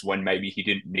things when maybe he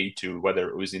didn't need to, whether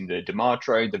it was in the DeMar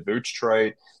trade, the Vooch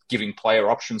trade, giving player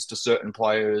options to certain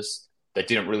players that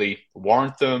didn't really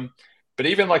warrant them. But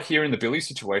even like here in the Billy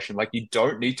situation, like, you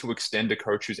don't need to extend a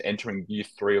coach who's entering year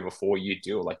 3 of a 4-year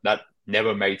deal. Like, that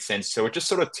never made sense. So it just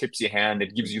sort of tips your hand.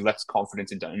 It gives you less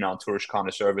confidence in Arturish kind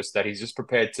of service that he's just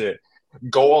prepared to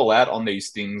go all out on these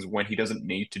things when he doesn't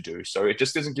need to do. So it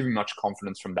just doesn't give me much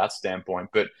confidence from that standpoint.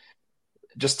 But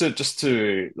just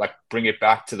to like bring it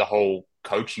back to the whole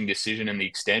coaching decision and the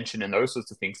extension and those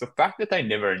sorts of things, the fact that they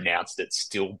never announced it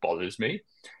still bothers me.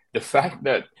 The fact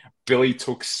that Billy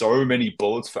took so many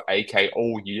bullets for AK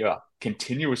all year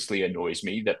continuously annoys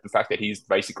me. That the fact that he's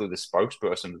basically the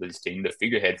spokesperson for this team, the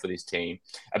figurehead for this team,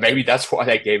 and maybe that's why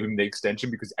they gave him the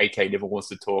extension, because AK never wants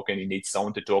to talk and he needs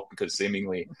someone to talk, because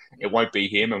seemingly it won't be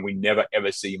him, and we never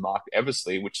ever see Mark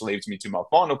Eversley, which leads me to my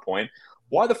final point.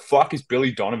 Why the fuck is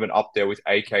Billy Donovan up there with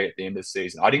AK at the end of the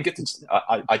season? I didn't get to.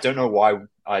 I don't know why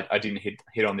I didn't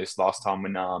hit on this last time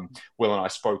when Will and I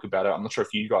spoke about it. I'm not sure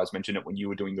if you guys mentioned it when you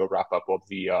were doing your wrap up of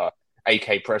the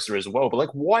AK presser as well. But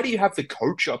like, why do you have the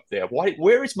coach up there?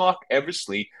 Where is Mark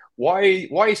Eversley? Why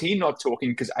is he not talking?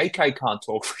 Because AK can't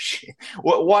talk for shit.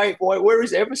 Why? Where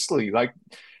is Eversley? Like.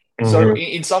 So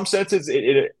in some senses,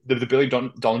 the Billy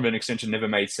Donovan extension never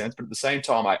made sense. But at the same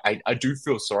time, I do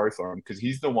feel sorry for him, because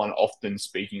he's the one often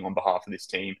speaking on behalf of this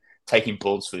team, taking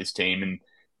bullets for this team, and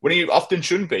when he often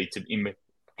shouldn't be,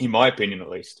 in my opinion, at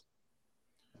least.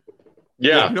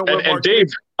 Yeah, and Dave,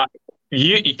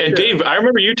 Dave, I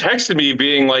remember you texted me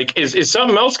being like, is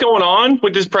something else going on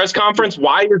with this press conference?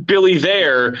 Why is Billy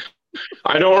there?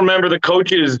 I don't remember the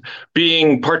coaches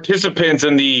being participants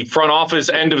in the front office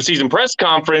end of season press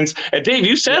conference. And Dave,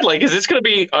 you said, like, is this going to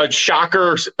be a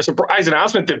shocker, a surprise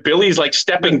announcement that Billy's like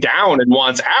stepping down and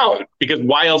wants out? Because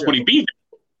why else would he be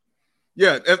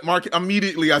there? Yeah, Mark,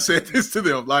 immediately I said this to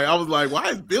them. Like, I was like, why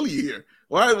is Billy here?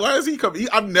 Why is he coming?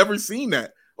 I've never seen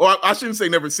that. Or I shouldn't say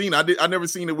never seen. I never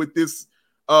seen it with this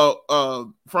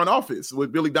front office,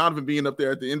 with Billy Donovan being up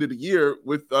there at the end of the year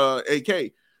with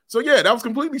AK. So, yeah, that was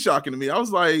completely shocking to me. I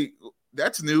was like,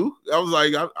 that's new. I was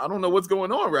like, I don't know what's going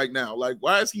on right now. Like,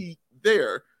 why is he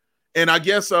there? And I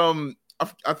guess I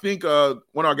think one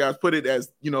of our guys put it as,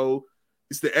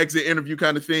 it's the exit interview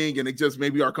kind of thing, and they just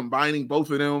maybe are combining both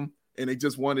of them, and they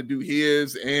just want to do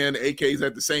his and AK's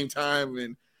at the same time.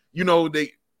 And,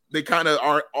 they kind of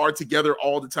are together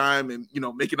all the time and,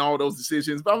 making all those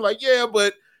decisions. But I'm like, yeah,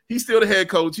 but he's still the head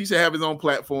coach. He should have his own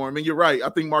platform. And you're right. I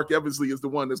think Mark Eversley is the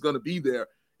one that's going to be there.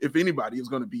 If anybody is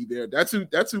going to be there, that's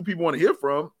who people want to hear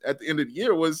from at the end of the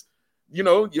year was,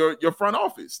 your front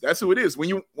office. That's who it is.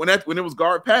 When it was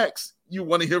Guard Pax, you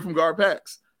want to hear from Guard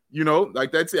Pax,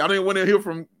 like that's it. I didn't want to hear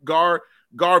from guard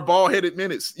ball-headed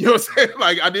minutes. You know what I'm saying?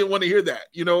 Like, I didn't want to hear that.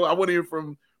 I want to hear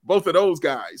from both of those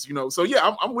guys, So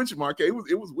yeah, I'm with you, Mark. It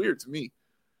was weird to me.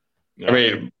 I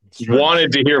mean,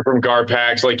 wanted to hear from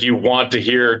Garpax like you want to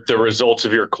hear the results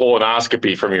of your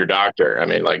colonoscopy from your doctor. I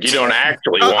mean, like, you don't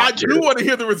actually want I do want to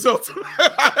hear the results.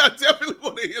 I definitely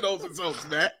want to hear those results,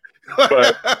 Matt.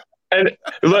 And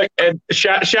look, and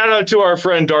shout out to our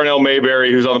friend Darnell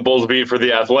Mayberry, who's on the Bulls beat for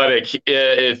The Athletic.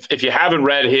 If you haven't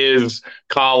read his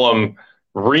column,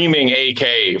 reaming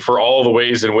AK for all the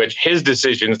ways in which his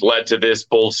decisions led to this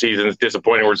Bulls season's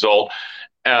disappointing result,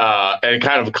 and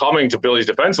kind of coming to Billy's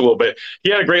defense a little bit, he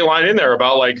had a great line in there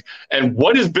about like, and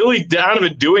what is Billy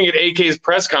Donovan doing at AK's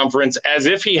press conference as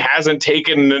if he hasn't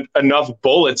taken enough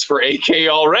bullets for AK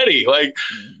already? Like,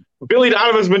 Billy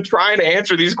Donovan's been trying to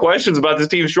answer these questions about this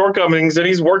team's shortcomings, and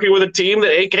he's working with a team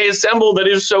that AK assembled that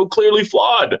is so clearly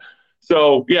flawed.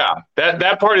 So, yeah,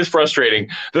 that part is frustrating.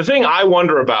 The thing I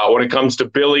wonder about when it comes to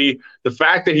Billy, the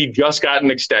fact that he just got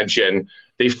an extension,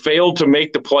 they failed to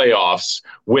make the playoffs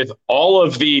with all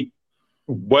of the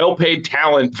well-paid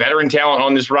talent, veteran talent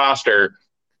on this roster.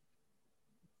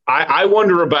 I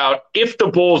wonder about if the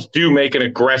Bulls do make an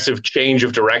aggressive change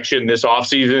of direction this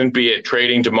offseason, be it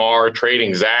trading DeMar,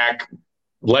 trading Zach,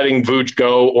 letting Vooch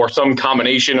go, or some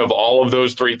combination of all of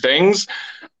those three things.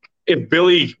 If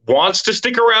Billy wants to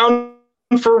stick around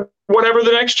for whatever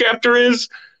the next chapter is,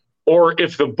 or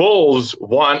if the Bulls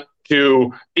want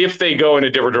to, if they go in a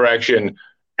different direction,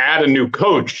 add a new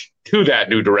coach to that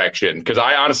new direction, because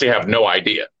I honestly have no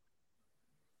idea.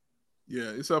 Yeah,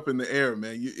 it's up in the air,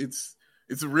 man.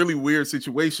 It's a really weird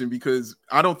situation because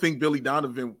I don't think Billy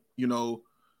Donovan,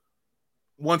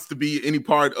 wants to be any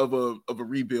part of a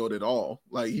rebuild at all.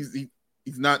 Like he's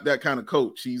not that kind of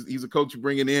coach. He's a coach you're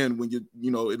bringing in when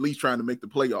you're, at least trying to make the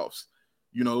playoffs.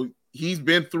 He's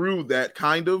been through that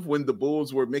kind of when the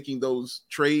Bulls were making those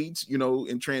trades, and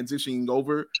transitioning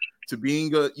over to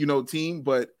being a, team.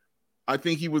 But I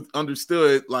think he was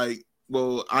understood like,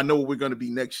 well, I know what we're going to be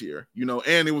next year,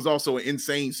 and it was also an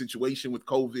insane situation with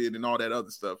COVID and all that other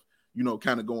stuff,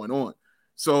 kind of going on.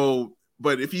 So,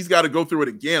 but if he's got to go through it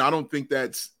again, I don't think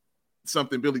that's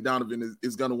something Billy Donovan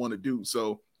is going to want to do.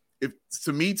 So if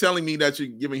to me, telling me that you're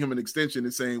giving him an extension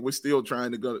and saying we're still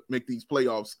trying to go make these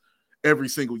playoffs every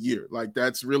single year, like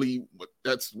that's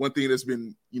one thing that's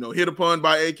been, hit upon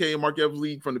by AK and Mark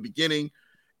Eversley from the beginning.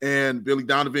 And Billy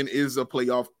Donovan is a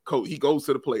playoff coach. He goes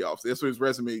to the playoffs. That's what his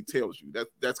resume tells you.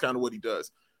 That's kind of what he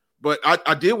does. But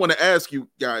I did want to ask you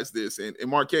guys this, and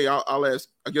Marquet, I'll ask.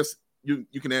 I guess you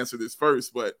can answer this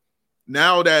first. But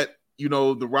now that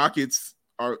the Rockets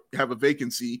have a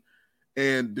vacancy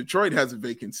and Detroit has a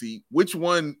vacancy, which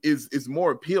one is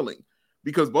more appealing?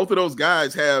 Because both of those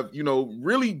guys have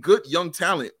really good young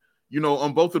talent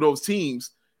on both of those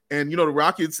teams, and the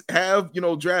Rockets have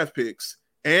draft picks,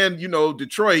 and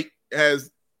Detroit has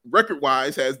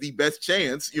record-wise has the best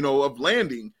chance of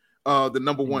landing the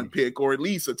number one pick, or at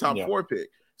least a top 4 pick.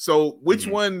 So which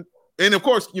one, and of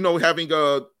course, having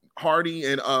Hardy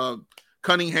and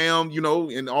Cunningham,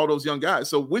 and all those young guys.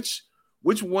 So which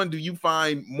one do you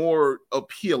find more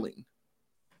appealing?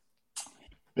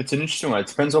 It's an interesting one. It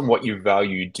depends on what you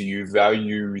value. Do you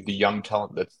value the young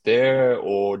talent that's there,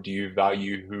 or do you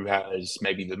value who has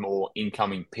maybe the more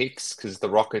incoming picks? Because the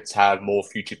Rockets have more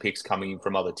future picks coming in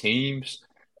from other teams.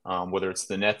 Whether it's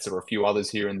the Nets or a few others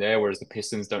here and there, whereas the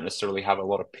Pistons don't necessarily have a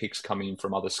lot of picks coming in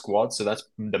from other squads. So that's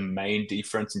the main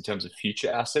difference in terms of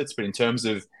future assets. But in terms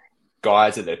of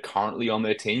guys that are currently on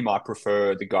their team, I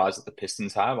prefer the guys that the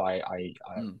Pistons have. I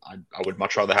would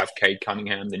much rather have Cade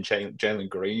Cunningham than Jalen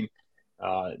Green.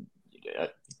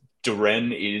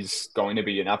 Duren is going to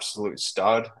be an absolute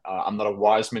stud. I'm not a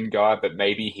Wiseman guy, but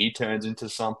maybe he turns into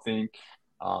something.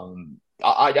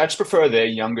 I just prefer their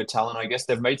younger talent. I guess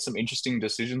they've made some interesting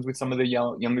decisions with some of the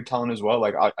younger talent as well.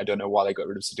 Like I don't know why they got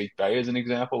rid of Sadiq Bey as an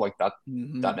example. Like that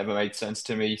never made sense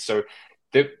to me. So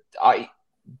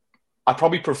I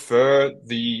probably prefer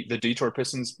the Detroit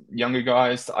Pistons younger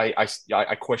guys. I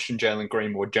question Jalen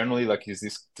Green more generally. Like, does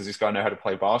this guy know how to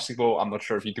play basketball? I'm not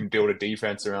sure if you can build a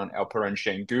defense around Alperen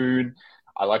Şengün.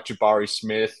 I like Jabari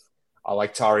Smith. I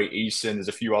like Tari Eason. There's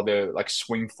a few other like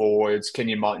swing forwards,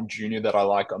 Kenyon Martin Jr. that I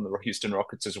like on the Houston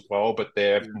Rockets as well, but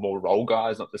they're more role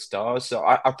guys, not the stars. So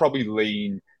I probably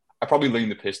lean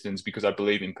the Pistons because I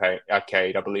believe in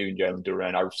Cade. I believe in Jalen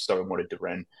Duren. I so wanted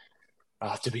Duren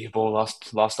to be a ball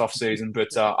last off season,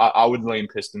 but I would lean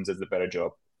Pistons as the better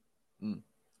job.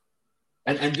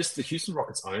 And just the Houston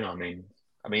Rockets owner.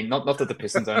 I mean, not that the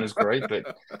Pistons owner is great,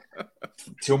 but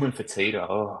Tillman Fertitta.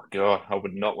 Oh God, I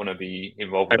would not want to be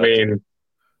involved.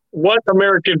 What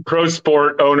American pro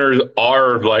sport owners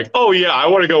are like? Oh yeah, I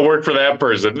want to go work for that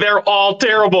person. They're all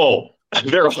terrible.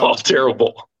 They're all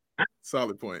terrible.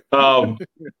 Solid point.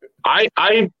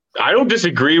 I don't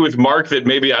disagree with Mark that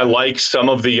maybe I like some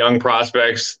of the young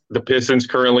prospects the Pistons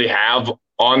currently have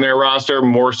on their roster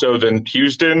more so than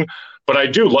Houston. But I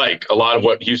do like a lot of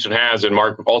what Houston has, and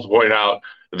Mark also pointed out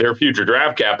their future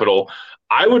draft capital.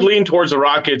 I would lean towards the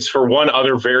Rockets for one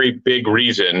other very big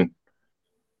reason.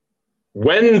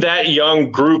 When that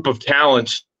young group of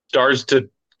talent starts to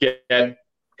get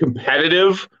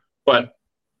competitive, but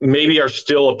maybe are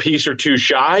still a piece or two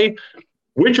shy,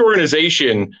 which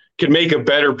organization could make a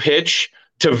better pitch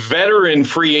to veteran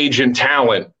free agent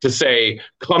talent to say,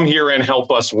 come here and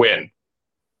help us win?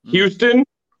 Houston,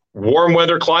 warm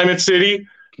weather climate city,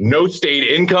 no state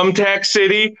income tax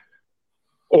city,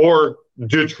 or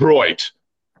Detroit?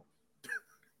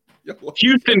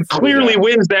 Houston clearly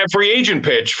wins that free agent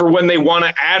pitch for when they want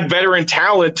to add veteran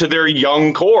talent to their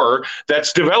young core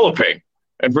that's developing.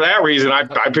 And for that reason, I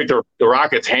picked the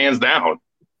Rockets hands down.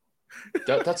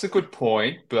 That's a good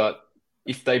point, but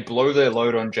if they blow their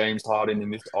load on James Harden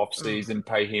in this offseason,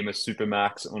 pay him a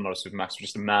supermax, or not a supermax,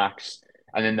 just a max,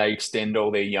 and then they extend all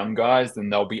their young guys, then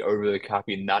they'll be over the cap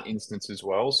in that instance as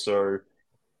well. So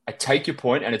I take your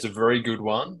point, and it's a very good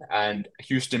one. And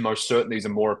Houston most certainly is a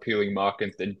more appealing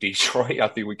market than Detroit. I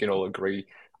think we can all agree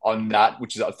on that,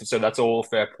 so that's all a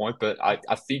fair point. But I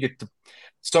think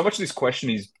so much of this question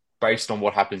is based on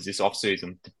what happens this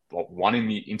offseason. One,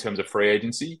 in terms of free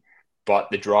agency, but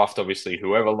the draft, obviously,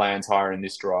 whoever lands higher in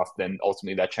this draft, then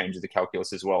ultimately that changes the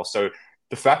calculus as well. So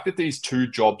the fact that these two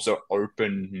jobs are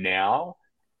open now,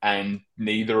 and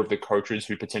neither of the coaches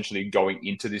who potentially going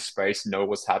into this space know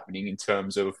what's happening in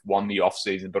terms of, one, the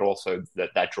offseason, but also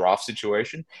that draft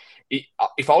situation.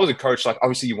 If I was a coach, like,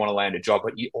 obviously you want to land a job,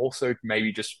 but you also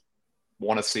maybe just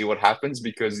want to see what happens,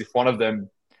 because if one of them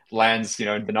lands, the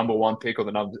number one pick or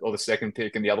the second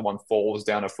pick, and the other one falls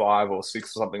down to 5 or 6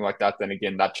 or something like that, then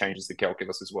again, that changes the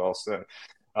calculus as well. So,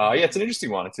 it's an interesting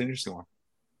one.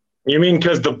 You mean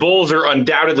because the Bulls are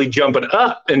undoubtedly jumping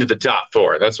up into the top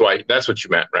 4? That's what you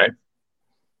meant, right?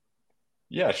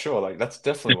 Yeah, sure. Like, that's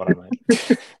definitely what I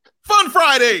meant. Fun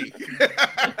Friday.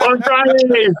 Fun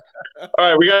Friday. All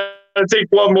right, we got to take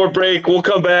one more break. We'll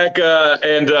come back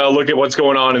and look at what's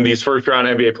going on in these first-round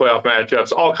NBA playoff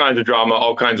matchups. All kinds of drama,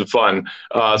 all kinds of fun.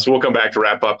 So we'll come back to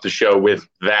wrap up the show with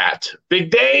that.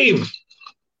 Big Dave.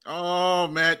 Oh,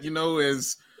 Matt,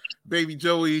 as baby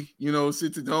Joey,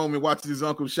 sits at home and watches his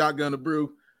uncle shotgun a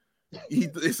brew, he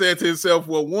said to himself,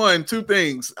 well, two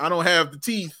things. I don't have the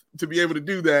teeth to be able to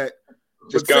do that.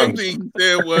 But the second thing he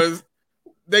said was,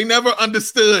 they never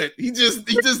understood. He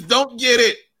just don't get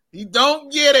it. He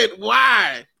don't get it.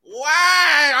 Why?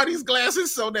 Why are these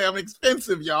glasses so damn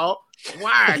expensive, y'all?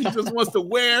 Why? He just wants to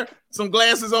wear some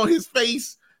glasses on his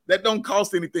face that don't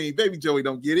cost anything. Baby Joey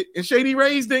don't get it. And Shady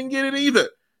Rays didn't get it either.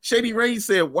 Shady Rays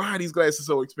said, why are these glasses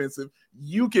so expensive?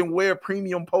 You can wear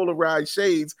premium polarized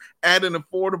shades at an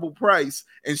affordable price.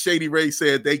 And Shady Rays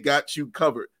said they got you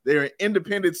covered. They're an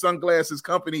independent sunglasses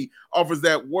company, offers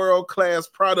that world-class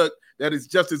product that is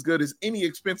just as good as any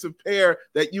expensive pair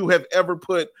that you have ever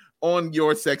put on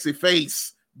your sexy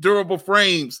face. Durable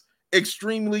frames,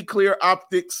 extremely clear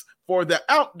optics for the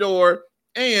outdoor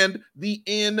and the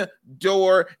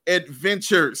indoor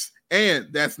adventures. And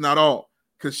that's not all,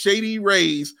 because Shady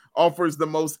Rays offers the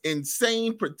most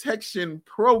insane protection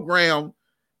program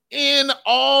in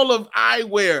all of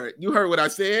eyewear. You heard what I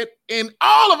said. In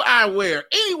all of eyewear,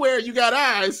 anywhere you got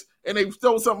eyes and they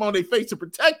throw something on their face to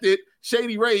protect it,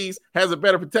 Shady Rays has a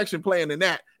better protection plan than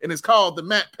that. And it's called the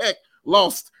Matt Peck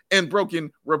Lost and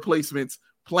Broken Replacements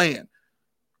Plan.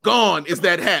 Gone is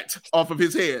that hat off of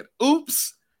his head.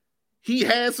 Oops. He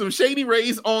had some Shady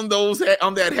Rays on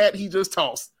that hat he just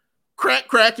tossed.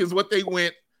 Crack is what they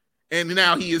went. And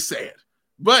now he is sad.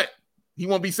 But he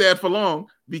won't be sad for long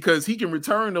because he can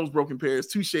return those broken pairs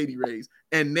to Shady Rays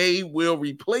and they will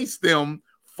replace them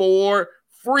for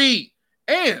free.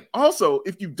 And also,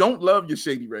 if you don't love your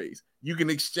Shady Rays, you can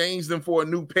exchange them for a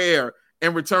new pair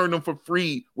and return them for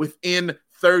free within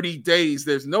 30 days.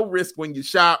 There's no risk when you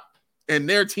shop, and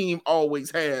their team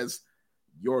always has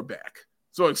your back.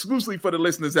 So exclusively for the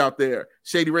listeners out there,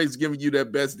 Shady Rays is giving you their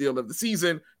best deal of the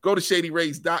season. Go to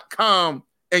shadyrays.com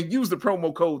and use the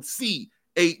promo code CHGO.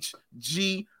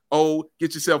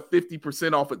 Get yourself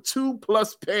 50% off of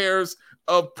 2+ pairs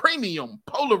of premium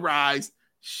polarized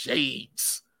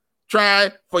shades.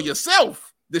 Try for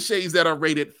yourself the shades that are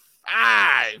rated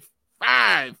 5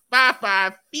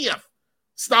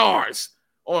 stars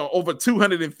or over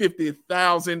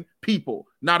 250,000 people.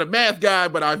 Not a math guy,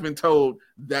 but I've been told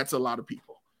that's a lot of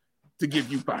people to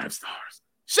give you 5 stars.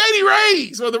 Shady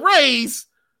Rays, or the Rays,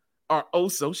 are oh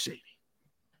so shady.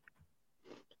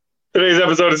 Today's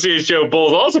episode of CHGO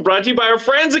Bulls also brought to you by our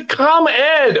friends at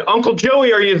ComEd. Uncle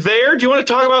Joey, are you there? Do you want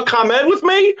to talk about ComEd with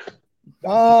me?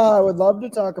 I would love to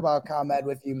talk about ComEd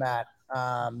with you, Matt.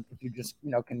 If you just,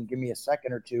 can give me a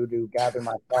second or two to gather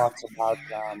my thoughts about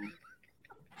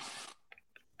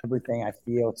everything I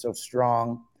feel so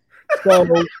strong. So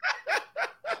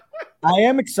I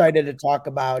am excited to talk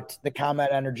about the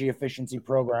ComEd Energy Efficiency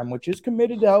Program, which is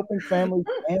committed to helping families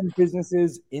and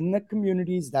businesses in the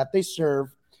communities that they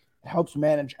serve. It helps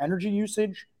manage energy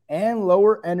usage and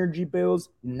lower energy bills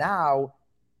now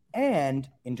and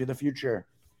into the future.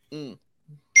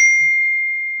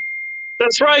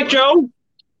 That's right, Joe.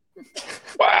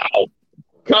 Wow.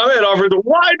 ComEd offers a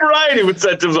wide variety of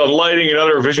incentives on lighting and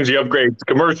other efficiency upgrades to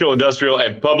commercial, industrial,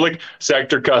 and public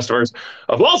sector customers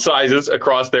of all sizes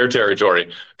across their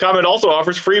territory. ComEd also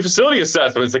offers free facility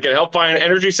assessments that can help find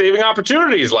energy-saving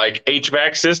opportunities like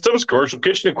HVAC systems, commercial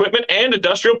kitchen equipment, and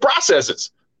industrial processes.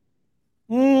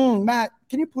 Matt,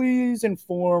 can you please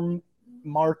inform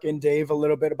Mark and Dave a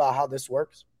little bit about how this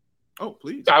works? Oh,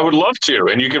 please. I would love to,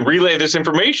 and you can relay this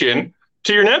information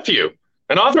to your nephew.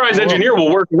 An authorized engineer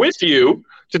will work with you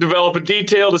to develop a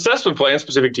detailed assessment plan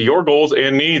specific to your goals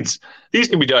and needs. These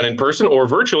can be done in person or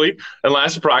virtually and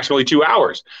last approximately 2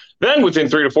 hours. Then within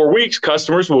 3 to 4 weeks,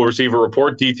 customers will receive a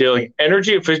report detailing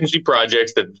energy efficiency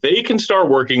projects that they can start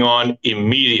working on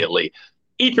immediately.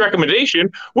 Each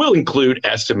recommendation will include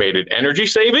estimated energy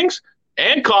savings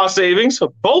and cost savings,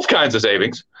 both kinds of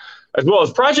savings, as well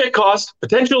as project costs,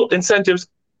 potential incentives,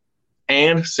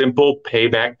 and simple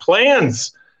payback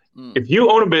plans. If you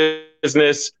own a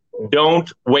business, don't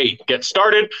wait. Get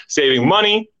started saving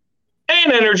money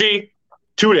and energy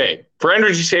today. For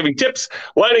energy-saving tips,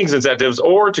 lighting incentives,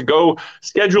 or to go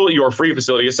schedule your free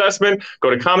facility assessment, go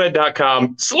to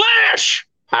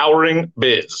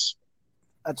ComEd.com/poweringbiz.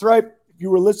 That's right. If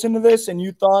you were listening to this and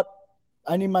you thought,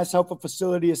 I need myself a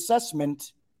facility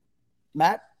assessment,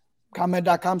 Matt,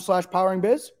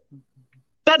 ComEd.com/poweringbiz?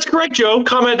 That's correct, Joe.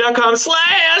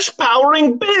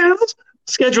 ComEd.com/poweringbiz.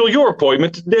 Schedule your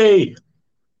appointment today.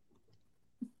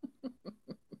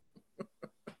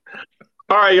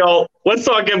 All right, y'all. Let's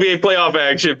talk NBA playoff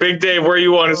action. Big Dave, where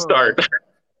you want to start?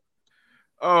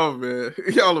 Oh, man.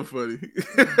 Y'all are funny.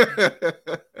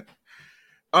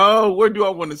 Where do I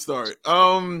want to start?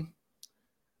 I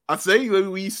I say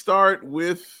we start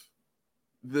with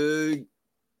the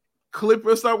Clippers.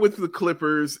 Let's start with the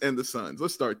Clippers and the Suns.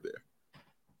 Let's start there.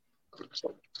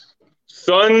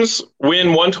 Suns win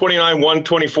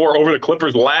 129-124 over the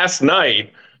Clippers last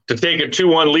night to take a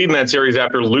 2-1 lead in that series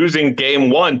after losing game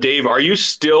one. Dave, are you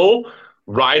still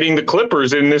riding the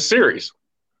Clippers in this series?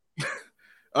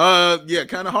 Yeah,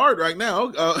 kind of hard right now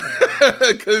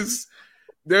because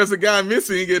there's a guy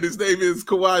missing and his name is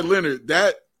Kawhi Leonard.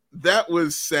 That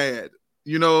was sad.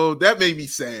 That made me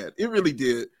sad. It really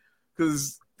did,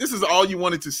 because this is all you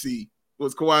wanted to see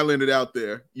was Kawhi Leonard out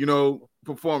there,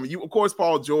 performing. Of course,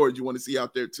 Paul George you want to see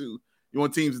out there too. You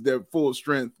want teams at their full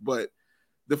strength, but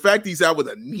the fact he's out with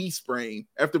a knee sprain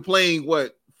after playing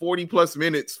 40 plus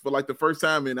minutes for like the first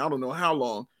time in I don't know how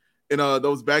long in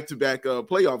those back-to-back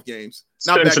playoff games.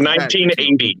 Since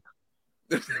 1980.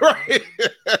 Right.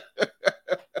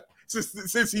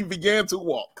 since he began to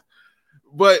walk.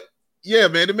 But yeah,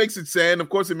 man, it makes it sad. And of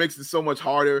course, it makes it so much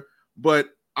harder. But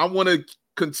I want to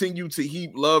continue to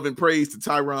heap love and praise to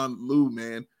Tyronn Lue,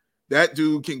 man. That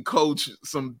dude can coach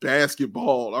some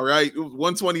basketball, all right? It was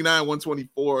 129,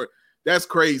 124. That's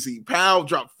crazy. Powell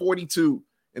dropped 42,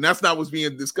 and that's not what's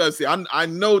being discussed here. I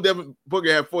know Devin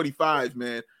Booker had 45,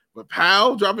 man, but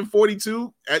Powell dropping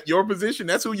 42 at your position,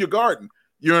 that's who you're guarding.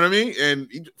 You know what I mean?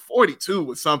 And 42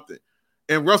 was something.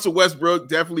 And Russell Westbrook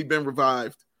definitely been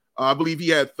revived. I believe he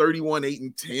had 31, 8,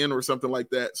 and 10 or something like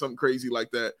that, something crazy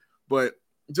like that. But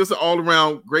just an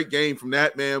all-around great game from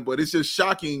that, man. But it's just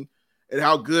shocking at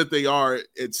how good they are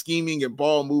at scheming and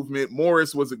ball movement.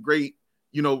 Morris was a great,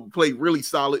 played really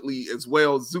solidly as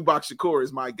well. Zubac Shakur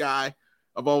is my guy.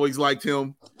 I've always liked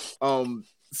him.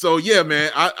 So, yeah,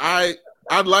 man, I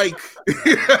like –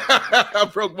 I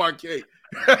broke Marquette.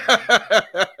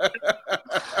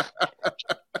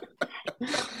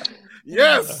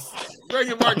 Yes.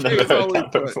 Bringing Marquette is always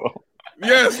fun.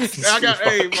 Yes, I got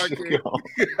A, Marquette.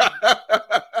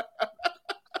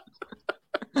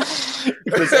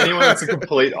 If there's anyone that's a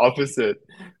complete opposite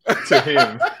to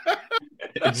him,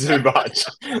 it's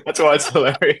Zubac. That's why it's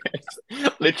hilarious.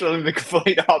 Literally the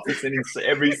complete opposite in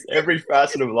every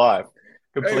facet of life.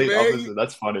 Complete opposite.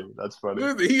 That's funny.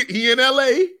 He in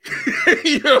LA.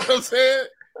 You know what I'm saying?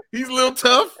 He's a little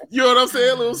tough. You know what I'm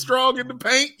saying? A little strong in the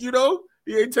paint,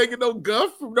 He ain't taking no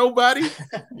guff from nobody.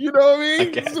 You know what I mean?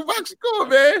 Okay. Zubac Shakur,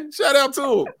 man. Shout out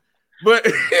to him.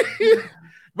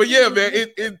 But yeah,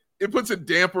 man, it puts a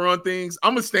damper on things.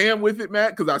 I'm gonna stand with it,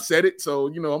 Matt, because I said it. So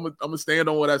I'm gonna stand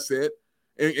on what I said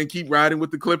and keep riding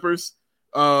with the Clippers.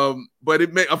 But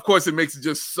of course, it makes it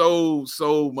just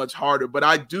so much harder. But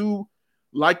I do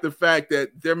like the fact that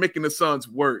they're making the Suns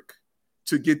work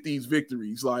to get these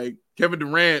victories. Like Kevin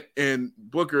Durant and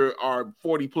Booker are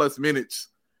 40 plus minutes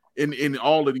in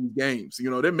all of these games.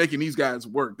 They're making these guys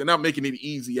work. They're not making it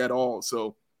easy at all.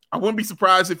 So I wouldn't be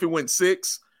surprised if it went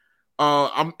 6.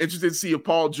 I'm interested to see if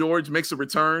Paul George makes a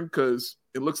return, because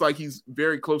it looks like he's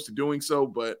very close to doing so.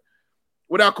 But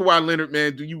without Kawhi Leonard,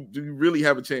 man, do you really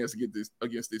have a chance to get this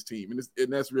against this team?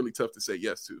 And that's really tough to say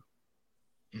yes to.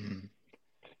 Mm-hmm.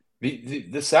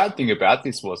 The sad thing about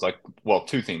this was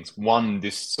two things. One,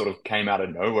 this sort of came out of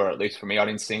nowhere, at least for me. I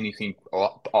didn't see anything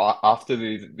after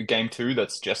the game 2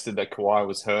 that suggested that Kawhi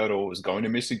was hurt or was going to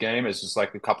miss a game. It's just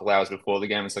like a couple hours before the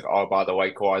game. It's like, oh, by the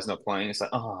way, Kawhi's not playing. It's like,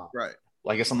 oh, right.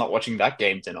 Well, I guess I'm not watching that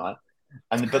game tonight.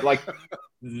 But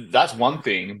that's one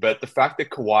thing. But the fact that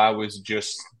Kawhi was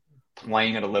just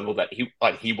playing at a level that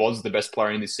he was the best player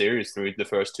in this series through the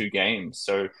first 2 games.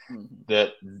 So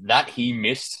that he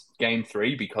missed game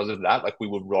 3 because of that, we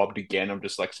were robbed again of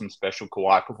just some special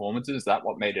Kawhi performances. That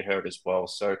what made it hurt as well.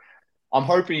 So I'm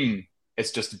hoping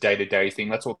it's just a day-to-day thing.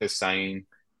 That's what they're saying.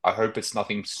 I hope it's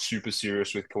nothing super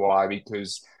serious with Kawhi,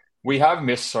 because we have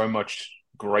missed so much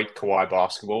great Kawhi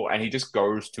basketball, and he just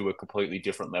goes to a completely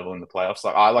different level in the playoffs.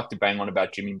 I like to bang on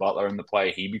about Jimmy Butler and the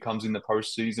player he becomes in the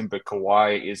postseason, but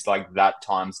Kawhi is that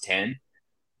times 10.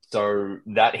 So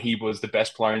that he was the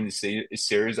best player in the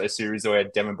series, a series where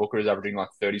Devin Booker is averaging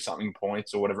 30-something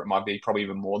points or whatever it might be, probably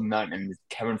even more than that, and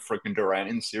Kevin freaking Durant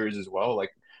in the series as well.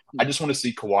 I just want to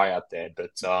see Kawhi out there,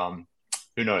 but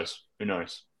who knows? Who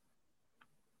knows?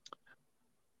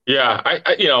 Yeah,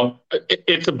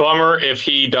 it's a bummer if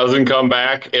he doesn't come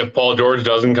back, if Paul George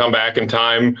doesn't come back in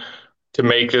time to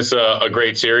make this a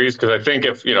great series, because I think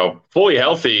if, fully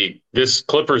healthy, this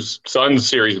Clippers-Suns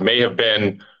series may have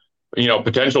been,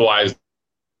 potential-wise,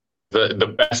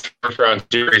 the best first-round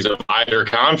series of either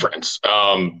conference.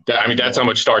 That's how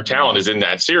much star talent is in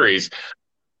that series.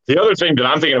 The other thing that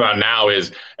I'm thinking about now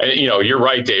is, you're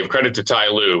right, Dave, credit to Ty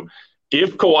Lue.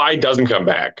 If Kawhi doesn't come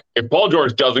back, if Paul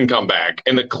George doesn't come back,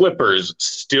 and the Clippers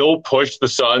still push the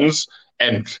Suns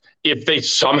and if they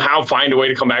somehow find a way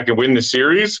to come back and win the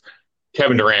series,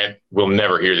 Kevin Durant will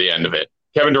never hear the end of it.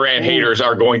 Kevin Durant haters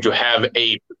are going to have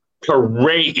a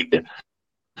parade.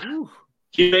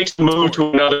 He makes the move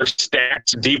to another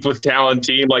stacked, deep with talent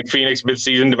team like Phoenix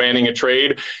midseason demanding a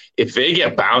trade. If they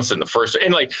get bounced in the first,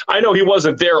 and like I know he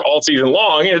wasn't there all season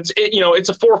long. It's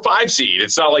a 4 or 5 seed.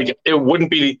 It's not like it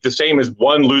wouldn't be the same as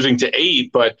 1 losing to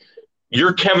 8, but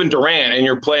you're Kevin Durant and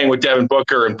you're playing with Devin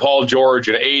Booker and Paul George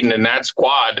and Aiden and that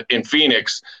squad in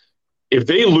Phoenix. If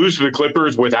they lose to the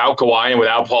Clippers without Kawhi and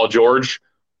without Paul George,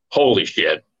 holy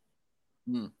shit.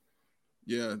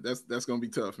 Yeah, that's gonna be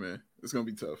tough, man. It's gonna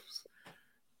be tough.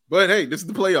 But hey, this is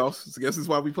the playoffs. So I guess this is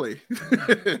why we play.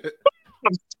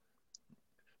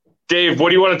 Dave, what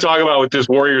do you want to talk about with this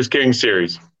Warriors-Kings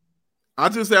series? I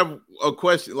just have a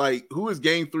question. Like, who is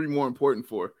Game 3 more important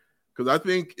for? Because I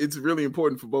think it's really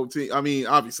important for both teams. I mean,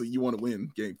 obviously, you want to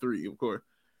win Game 3, of course.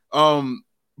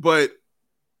 But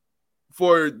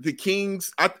for the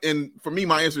Kings, and for me,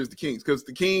 my answer is the Kings. Because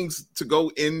the Kings, to go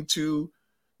into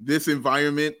this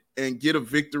environment and get a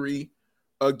victory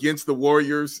against the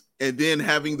Warriors, and then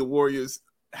having the Warriors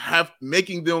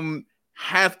making them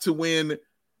have to win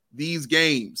these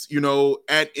games,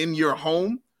 in your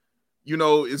home,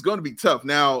 it's going to be tough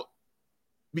now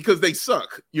because they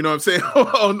suck, you know what I'm saying,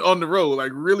 on the road,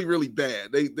 like really, really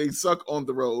bad. They suck on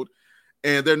the road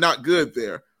and they're not good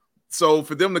there. So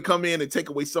for them to come in and take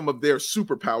away some of their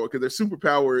superpower, because their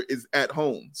superpower is at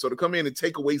home. So to come in and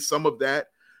take away some of that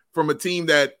from a team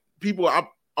that people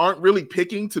aren't really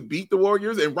picking to beat the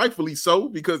Warriors, and rightfully so,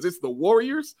 because it's the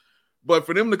Warriors. But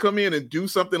for them to come in and do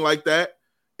something like that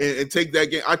and take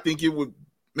that game, I think it would,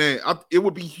 it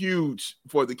would be huge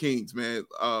for the Kings, man.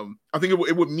 I think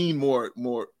it would mean more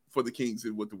for the Kings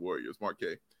than with the Warriors,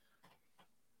 Marquez.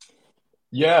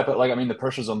 Yeah, but the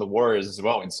pressure's on the Warriors as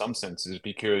well in some senses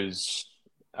because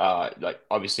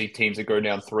obviously teams that go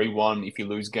down 3-1, if you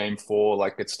lose Game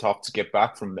 4, it's tough to get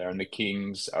back from there. And the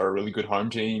Kings are a really good home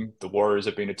team. The Warriors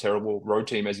have been a terrible road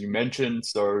team, as you mentioned.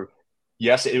 So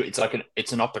yes, it's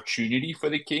an opportunity for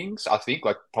the Kings. I think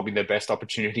probably their best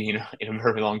opportunity in a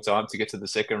very long time to get to the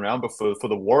second round. But for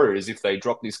the Warriors, if they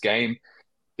drop this game,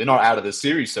 they're not out of the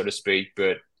series, so to speak,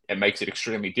 but it makes it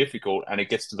extremely difficult. And it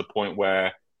gets to the point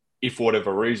where if for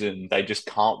whatever reason they just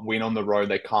can't win on the road,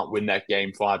 they can't win that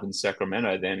Game 5 in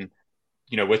Sacramento, then,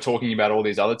 we're talking about all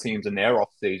these other teams in their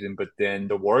off-season, but then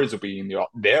the Warriors will be in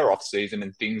their off-season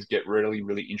and things get really,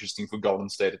 really interesting for Golden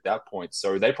State at that point.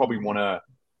 So they probably want to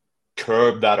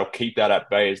curb that or keep that at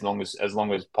bay as long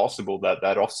as possible,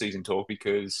 that off-season talk,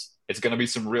 because it's going to be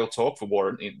some real talk for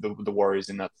the Warriors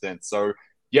in that sense. So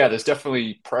yeah, there's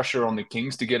definitely pressure on the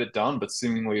Kings to get it done, but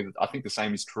seemingly I think the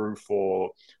same is true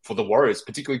for the Warriors,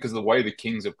 particularly because of the way the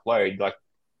Kings have played.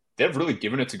 They've really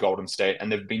given it to Golden State, and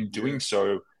they've been doing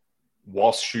so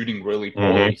whilst shooting really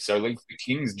poorly. So the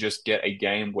Kings just get a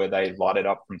game where they light it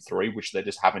up from 3, which they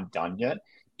just haven't done yet.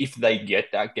 If they get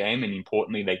that game, and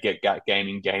importantly they get that game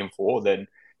in Game 4, then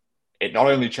it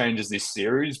not only changes this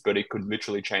series, but it could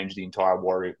literally change the entire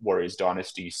Warriors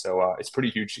dynasty. So it's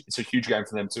pretty huge. It's a huge game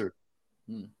for them too.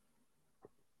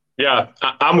 Yeah,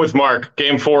 I'm with Mark.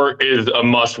 Game 4 is a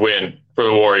must-win for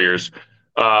the Warriors.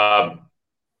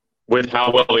 With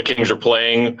how well the Kings are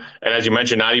playing, and as you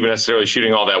mentioned, not even necessarily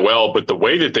shooting all that well, but the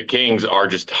way that the Kings are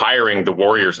just tiring the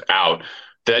Warriors out,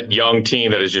 that young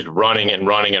team that is just running and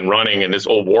running and running, and this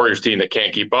old Warriors team that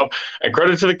can't keep up. And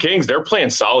credit to the Kings, they're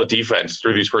playing solid defense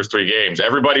through these first 3 games.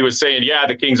 Everybody was saying, yeah,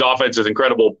 the Kings offense is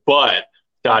incredible, but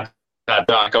come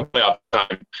playoff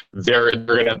time, they're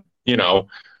going to,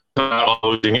 come out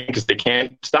losing because they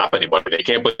can't stop anybody. They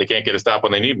can't get a stop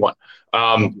when they need one.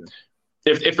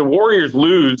 If the Warriors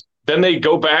lose, then they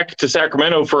go back to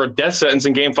Sacramento for a death sentence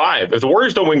in Game 5. If the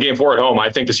Warriors don't win Game 4 at home, I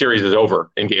think the series is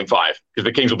over in Game 5 because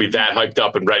the Kings will be that hyped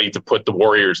up and ready to put the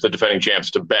Warriors, the defending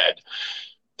champs, to bed.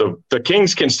 The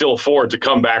Kings can still afford to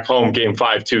come back home Game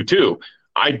 5 2-2.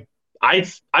 I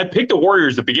picked the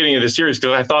Warriors at the beginning of the series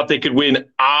because I thought they could win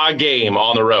a game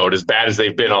on the road, as bad as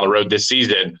they've been on the road this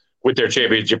season with their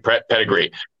championship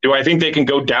pedigree. Do I think they can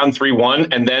go down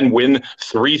 3-1 and then win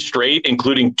 3 straight,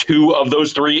 including 2 of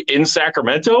those 3 in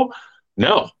Sacramento?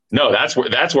 No, that's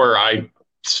where I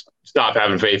stop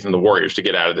having faith in the Warriors to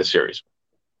get out of this series.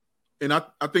 And I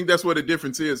think that's what the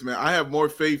difference is, man. I have more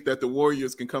faith that the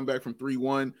Warriors can come back from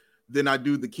 3-1 than I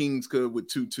do the Kings could with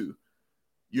 2-2.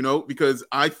 Because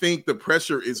I think the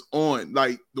pressure is on.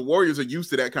 The Warriors are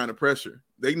used to that kind of pressure.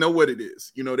 They know what it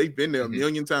is. They've been there a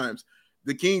million times.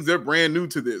 The Kings, they're brand new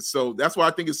to this. So that's why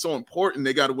I think it's so important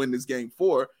they got to win this Game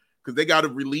 4, because they got to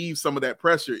relieve some of that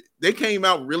pressure. They came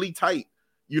out really tight,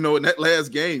 in that last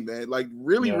game, man.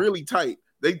 Really tight.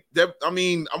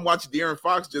 I'm watching De'Aaron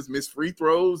Fox just miss free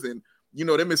throws, and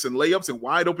they're missing layups and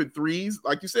wide open threes.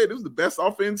 Like you said, it was the best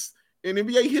offense in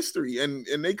NBA history, and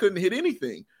they couldn't hit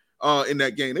anything in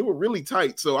that game. They were really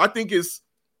tight. So I think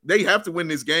they have to win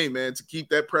this game, man, to keep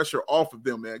that pressure off of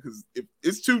them, man. Because if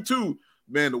it's 2-2,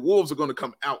 man, the Wolves are going to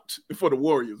come out for the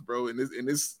Warriors, bro, and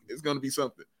it's going to be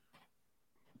something.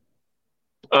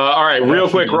 All right, real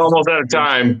quick, we're almost out of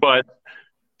time, but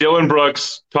Dylan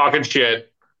Brooks talking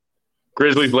shit,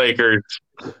 Grizzlies, Lakers.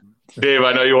 Dave,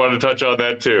 I know you wanted to touch on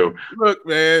that too. Look,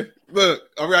 man.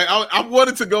 All right. I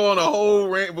wanted to go on a whole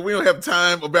rant, but we don't have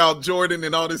time about Jordan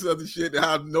and all this other shit, and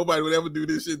how nobody would ever do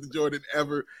this shit to Jordan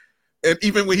ever. And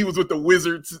even when he was with the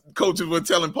Wizards, coaches were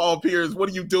telling Paul Pierce, "What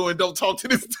are you doing? Don't talk to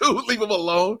this dude. Leave him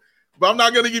alone." But I'm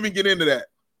not going to even get into that.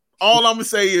 All I'm going to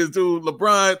say is, dude,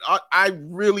 LeBron, I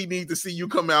really need to see you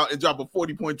come out and drop a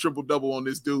 40-point triple-double on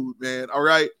this dude, man. All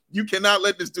right? You cannot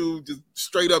let this dude just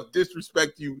straight up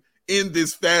disrespect you in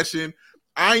this fashion.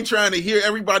 I ain't trying to hear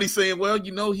everybody saying, well,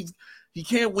 he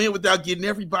can't win without getting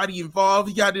everybody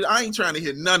involved. I ain't trying to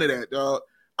hear none of that, dog.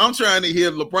 I'm trying to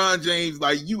hear LeBron James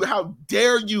like, how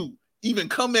dare you even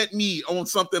come at me on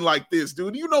something like this,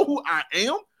 dude? You know who I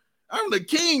am? I'm the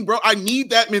king, bro. I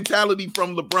need that mentality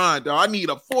from LeBron, dog. I need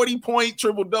a 40-point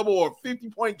triple-double or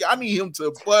 50-point. I need him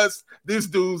to bust this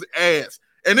dude's ass.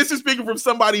 And this is speaking from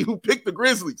somebody who picked the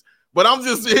Grizzlies. But I'm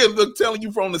just here telling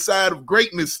you from the side of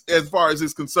greatness as far as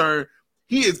it's concerned.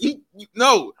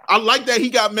 I like that he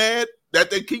got mad,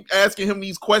 that they keep asking him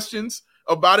these questions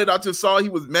about it. I just saw he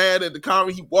was mad at the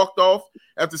conference. He walked off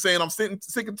after saying, I'm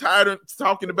sick and tired of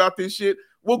talking about this shit.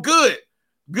 Well, good.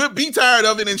 Be tired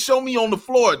of it and show me on the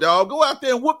floor, dog. Go out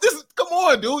there and whoop this. Come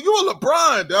on, dude. You're a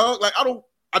LeBron, dog. Like,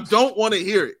 I don't want to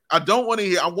hear it. I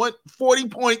want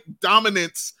 40-point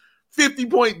dominance,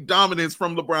 50-point dominance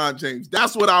from LeBron James.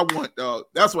 That's what I want, dog.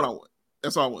 That's what I want.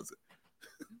 That's all I want to say.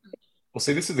 Well,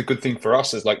 see, this is the good thing for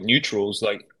us as like neutrals.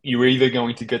 Like, you're either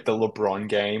going to get the LeBron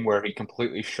game where he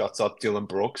completely shuts up Dylan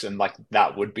Brooks, and like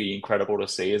that would be incredible to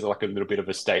see as like a little bit of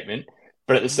a statement.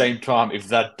 But at the same time, if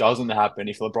that doesn't happen,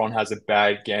 if LeBron has a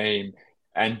bad game,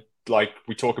 and like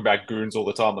we talk about goons all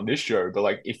the time on this show, but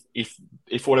like if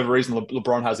for whatever reason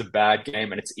LeBron has a bad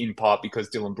game and it's in part because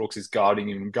Dylan Brooks is guarding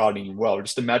him well,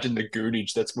 just imagine the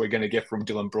goonage we're going to get from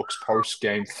Dylan Brooks post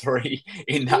game 3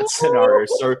 in that scenario.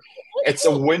 So it's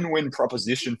a win-win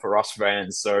proposition for us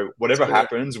fans. So whatever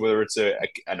happens, whether it's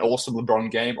an awesome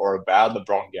LeBron game or a bad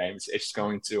LeBron game, it's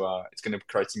going to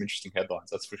create some interesting headlines.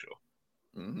 That's for sure.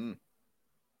 Mm-hmm.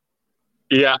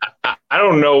 Yeah, I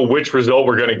don't know which result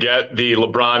we're going to get. The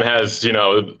LeBron has,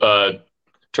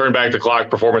 turn back the clock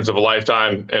performance of a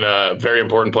lifetime in a very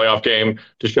important playoff game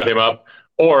to shut him up,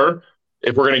 or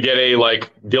if we're going to get a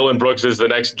like Dylan Brooks is the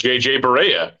next JJ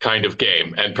Barea kind of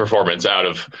game and performance out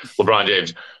of LeBron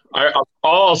James. All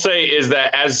I'll say is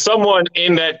that as someone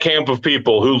in that camp of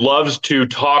people who loves to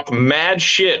talk mad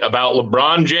shit about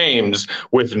LeBron James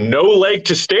with no leg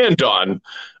to stand on,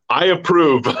 I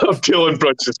approve of Dylan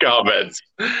Brooks' comments.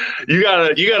 You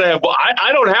gotta have.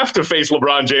 I don't have to face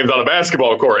LeBron James on a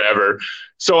basketball court ever,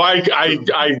 so I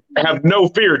have no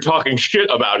fear talking shit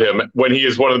about him when he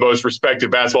is one of the most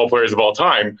respected basketball players of all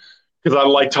time, because I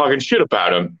like talking shit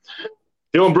about him.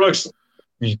 Dylan Brooks,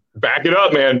 back it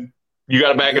up, man. You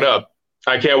got to back it up.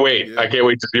 I can't wait. Yeah. I can't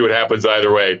wait to see what happens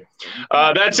either way.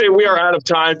 That's it. We are out of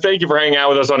time. Thank you for hanging out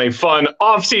with us on a fun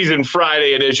off-season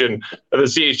Friday edition of the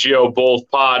CHGO Bulls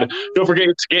Pod. Don't forget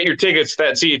to get your tickets to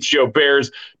that CHGO Bears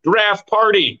draft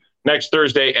party next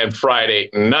Thursday and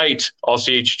Friday night.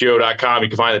 AllCHGO.com. You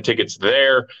can find the tickets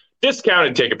there.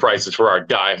 Discounted ticket prices for our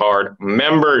diehard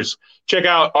members. Check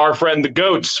out our friend the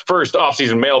GOAT's first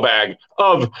off-season mailbag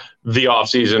of the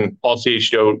off-season.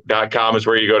 AllCHGO.com is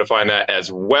where you go to find that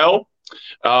as well.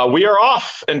 We are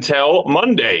off until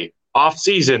Monday, off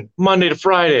season, Monday to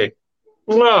Friday.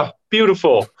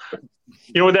 Beautiful.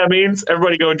 You know what that means?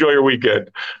 Everybody go enjoy your weekend.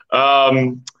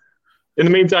 In the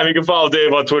meantime, you can follow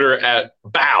Dave on Twitter at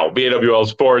BAWL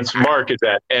Sports. Mark is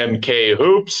at MK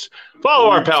Hoops. Follow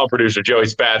our pal producer, Joey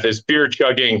Spathis, beer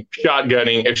chugging,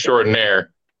 shotgunning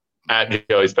extraordinaire at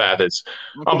Joey Spathis.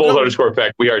 I'm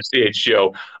Bulls_Peck. We are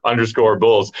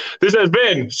CHGO_Bulls. This has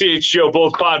been CHGO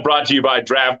Bulls Pod, brought to you by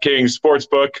DraftKings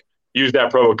Sportsbook. Use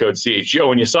that promo code CHGO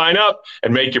when you sign up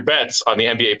and make your bets on the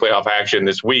NBA playoff action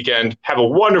this weekend. Have a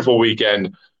wonderful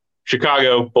weekend.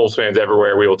 Chicago, Bulls fans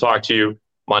everywhere. We will talk to you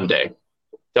Monday.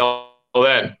 Till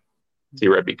then, see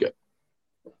you, Red. Be good.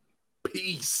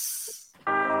 Peace.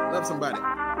 Love somebody.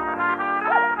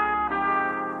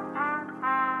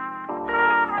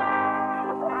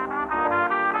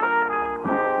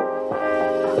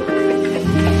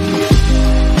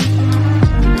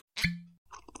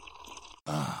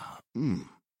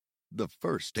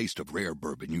 first taste of rare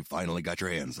bourbon you finally got your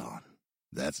hands on.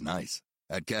 That's nice.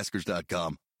 At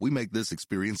Caskers.com, we make this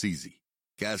experience easy.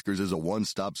 Caskers is a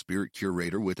one-stop spirit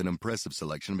curator with an impressive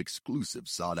selection of exclusive,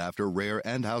 sought-after, rare,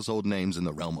 and household names in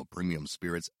the realm of premium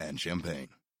spirits and champagne.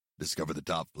 Discover the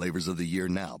top flavors of the year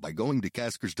now by going to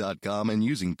Caskers.com and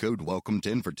using code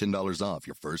WELCOME10 for $10 off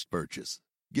your first purchase.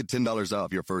 Get $10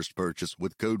 off your first purchase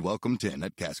with code WELCOME10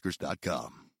 at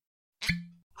Caskers.com.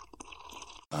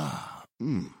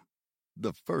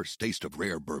 The first taste of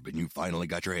rare bourbon you finally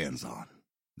got your hands on.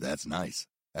 That's nice.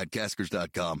 At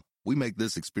Caskers.com, we make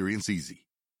this experience easy.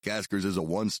 Caskers is a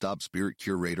one-stop spirit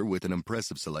curator with an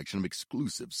impressive selection of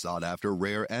exclusive, sought-after,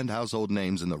 rare, and household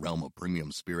names in the realm of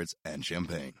premium spirits and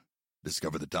champagne.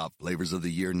 Discover the top flavors of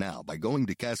the year now by going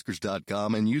to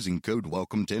Caskers.com and using code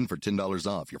WELCOME10 for $10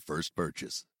 off your first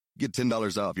purchase. Get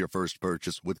 $10 off your first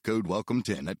purchase with code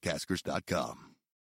WELCOME10 at Caskers.com.